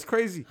music though. It's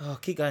crazy. Oh,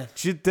 keep going.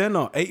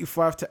 Jidenna,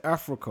 85 to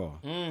Africa.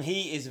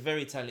 He is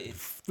very talented.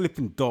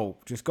 Flipping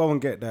dope. Just go and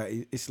get that.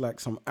 It's like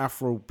some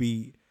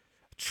Afrobeat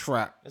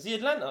trap. Is he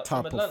Atlanta?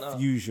 Type From Atlanta? of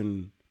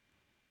fusion.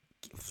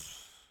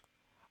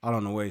 I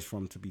don't know where he's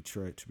from to be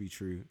true.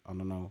 I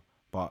don't know.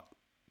 But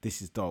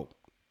this is dope.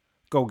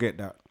 Go get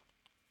that.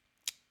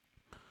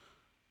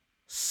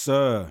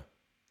 Sir.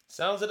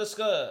 Sounds of the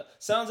skirt.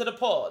 Sounds of the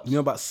pod. You know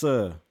about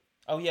Sir?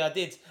 Oh, yeah, I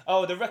did.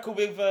 Oh, the record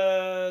with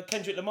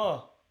Kendrick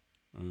Lamar.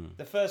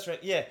 The first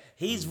record. Yeah,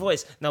 his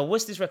voice. Now,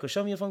 what's this record?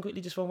 Show me your phone quickly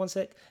just for 1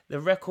 sec. The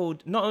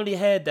record, not only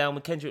Hair Down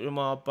with Kendrick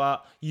Lamar,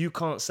 but You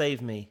Can't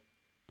Save Me.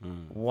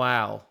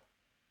 Wow.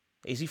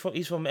 He's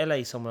from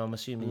LA somewhere, I'm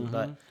assuming.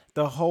 Like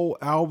The whole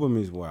album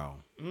is wow.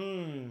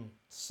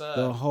 Sir.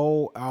 The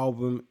whole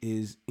album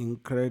is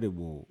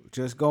incredible.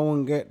 Just go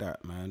and get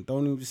that, man.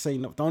 Don't even say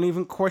no. Don't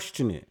even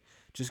question it.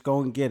 Just go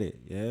and get it,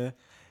 yeah?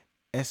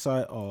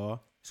 SIR.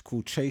 It's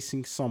called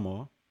Chasing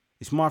Summer.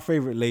 It's my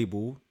favorite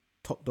label,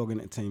 Top Dog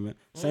Entertainment.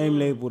 Same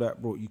label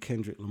that brought you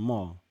Kendrick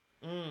Lamar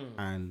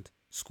and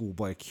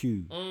Schoolboy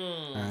Q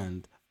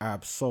and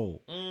Ab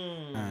Soul.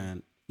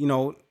 And you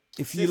know,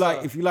 if you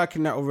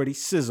liking that already,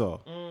 Scissor,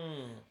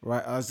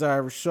 right?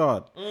 Isaiah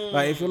Rashad.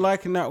 Like if you're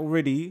liking that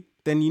already,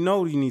 then you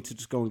know you need to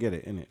just go and get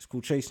it, innit? It's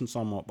called Chasing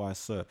Some Up by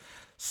Sir.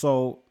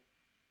 So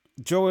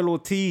Joel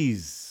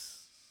Ortiz.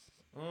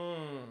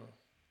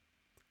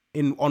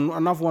 On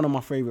another one of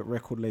my favorite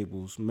record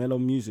labels, Mellow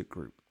Music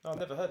Group. I've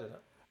never heard of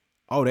that.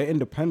 Oh, they're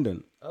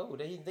independent. Oh,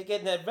 they're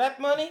getting that rap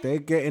money? They're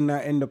getting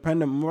that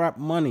independent rap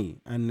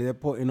money, and they're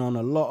putting on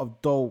a lot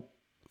of dope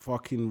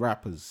fucking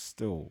rappers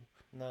still.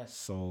 Nice.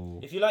 So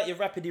if you like your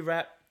rapidy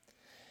rap,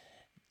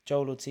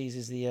 Joel Ortiz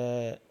is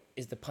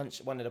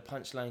one of the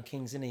punchline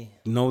kings, isn't he?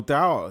 no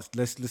doubt.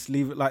 Let's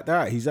leave it like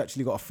that. He's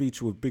actually got a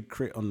feature with Big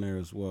Crit on there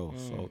as well.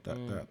 So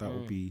that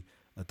would be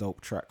a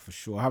dope track for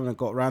sure. I haven't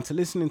got around to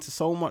listening to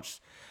so much.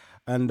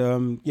 And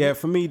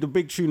for me, the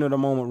big tune of the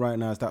moment right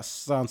now is that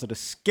Sounds of the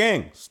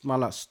Skeng. Smell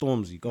like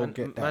Stormzy. Go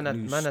get that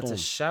new Man had Storm. to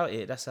shout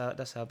it. That's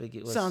how big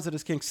it was. Sounds of the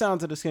Skeng.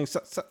 Sounds of the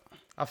Skeng.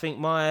 I think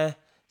my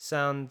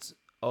sound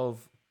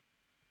of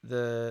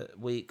the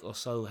week or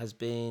so has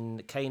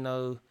been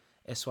Kano,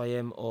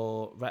 SYM,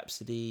 or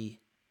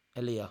Rhapsody,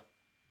 Aaliyah.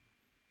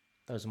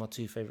 Those are my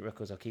two favorite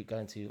records I keep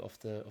going to off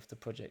the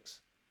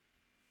projects.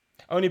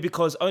 Only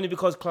because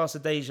Class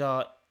of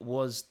Deja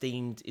is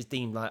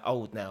deemed like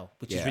old now,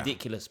 which is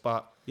ridiculous.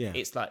 But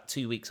it's like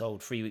 2 weeks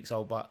old, 3 weeks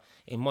old. But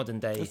in modern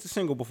day, it's the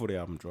single before the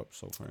album dropped,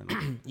 so fair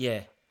enough.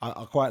 yeah.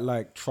 I quite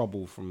like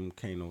Trouble from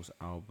Kano's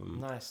album.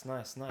 Nice.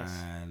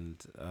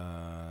 And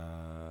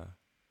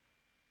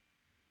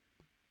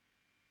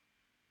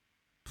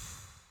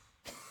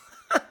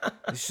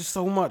it's just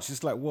so much.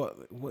 It's like what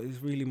is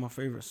really my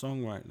favorite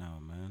song right now,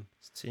 man.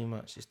 It's too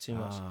much.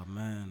 Ah,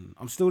 man.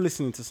 I'm still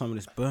listening to some of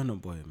this Burna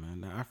Boy,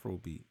 man. That Afro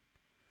beat.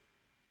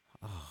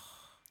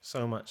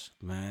 So much.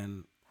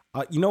 Man.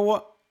 You know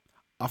what?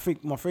 I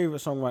think my favorite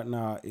song right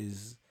now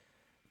is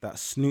that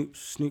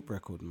Snoop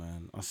record,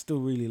 man. I still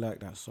really like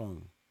that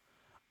song.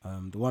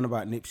 The one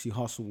about Nipsey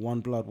Hussle,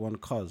 One Blood, One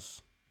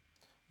Cuz.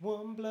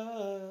 One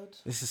Blood.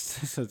 This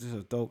is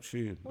a dope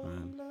tune,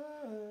 man.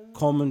 Blood.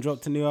 Common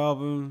dropped a new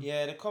album.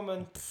 Yeah, the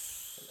Common.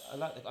 I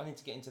need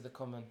to get into the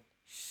Common.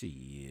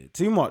 Shit,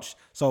 too much.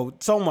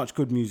 So much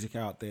good music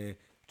out there.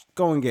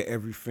 Go and get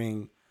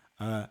everything.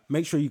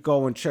 Make sure you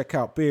go and check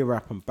out Beer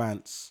Rap and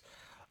Bants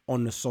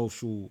on the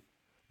social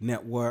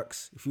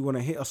networks. If you want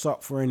to hit us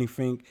up for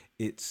anything,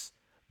 it's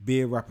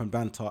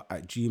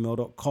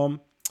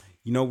beerrapandbanter@gmail.com.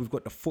 You know, we've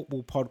got the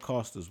football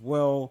podcast as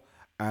well,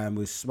 and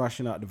we're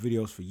smashing out the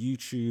videos for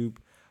YouTube,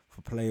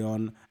 for Play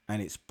On,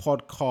 and it's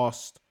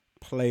podcast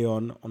Play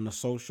On the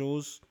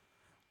socials.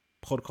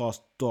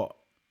 Podcast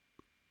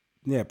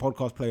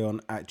Play On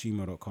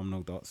 @gmail.com.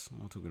 No dots. What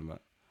am I talking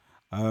about?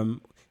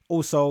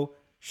 Also,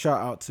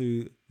 shout out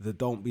to the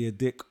Don't Be a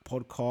Dick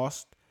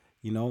podcast.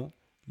 You know,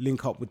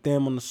 link up with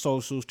them on the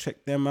socials.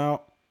 Check them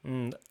out.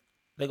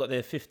 They got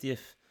their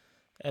 50th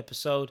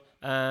episode.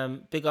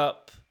 Big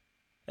up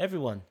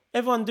everyone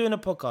doing a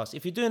podcast.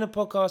 If you're doing a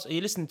podcast or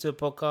you're listening to a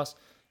podcast,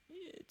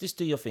 just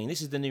do your thing.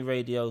 This is the new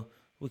radio.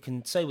 We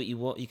can say what you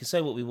want. You can say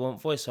what we want.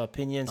 Voice our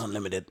opinions.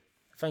 Unlimited.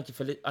 Thank you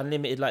for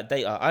unlimited like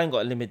data. I ain't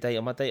got unlimited data.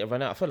 My data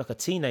ran out. I feel like a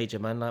teenager,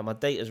 man. Like my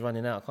data's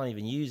running out. I can't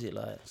even use it.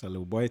 Like it's a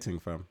little boy thing,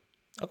 fam.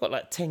 I got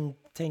like 10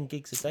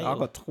 gigs of data. I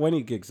got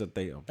 20 gigs of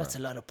data, bro. That's a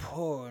lot of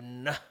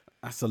porn.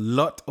 That's a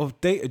lot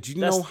of data. Do you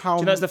know how?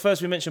 Do you know it's the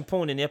first we mentioned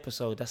porn in the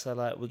episode? That's how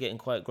like we're getting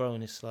quite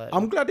grown. It's like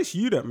I'm glad it's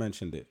you that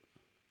mentioned it.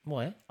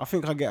 Why? I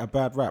think I get a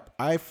bad rap.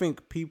 I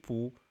think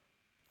people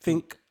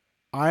think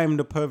I am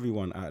the pervy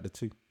one out of the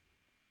two.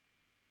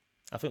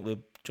 I think we're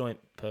joint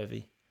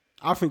pervy.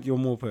 I think you're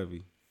more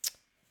pervy.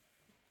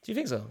 Do you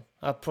think so?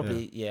 I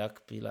probably, I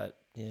could be like,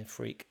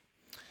 freak.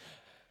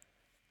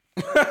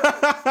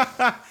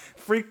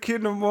 Freak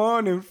in the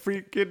morning,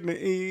 freak in the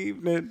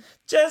evening.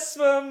 Just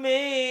for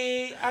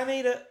me, I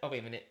need a... Oh, wait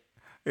a minute.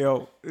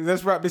 Yo,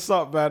 let's wrap this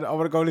up, man. I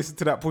want to go listen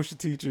to that Pusha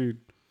T tune.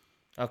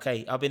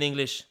 Okay, I've been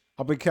English.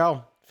 I've been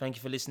Cal. Thank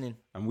you for listening.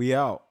 And we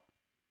out.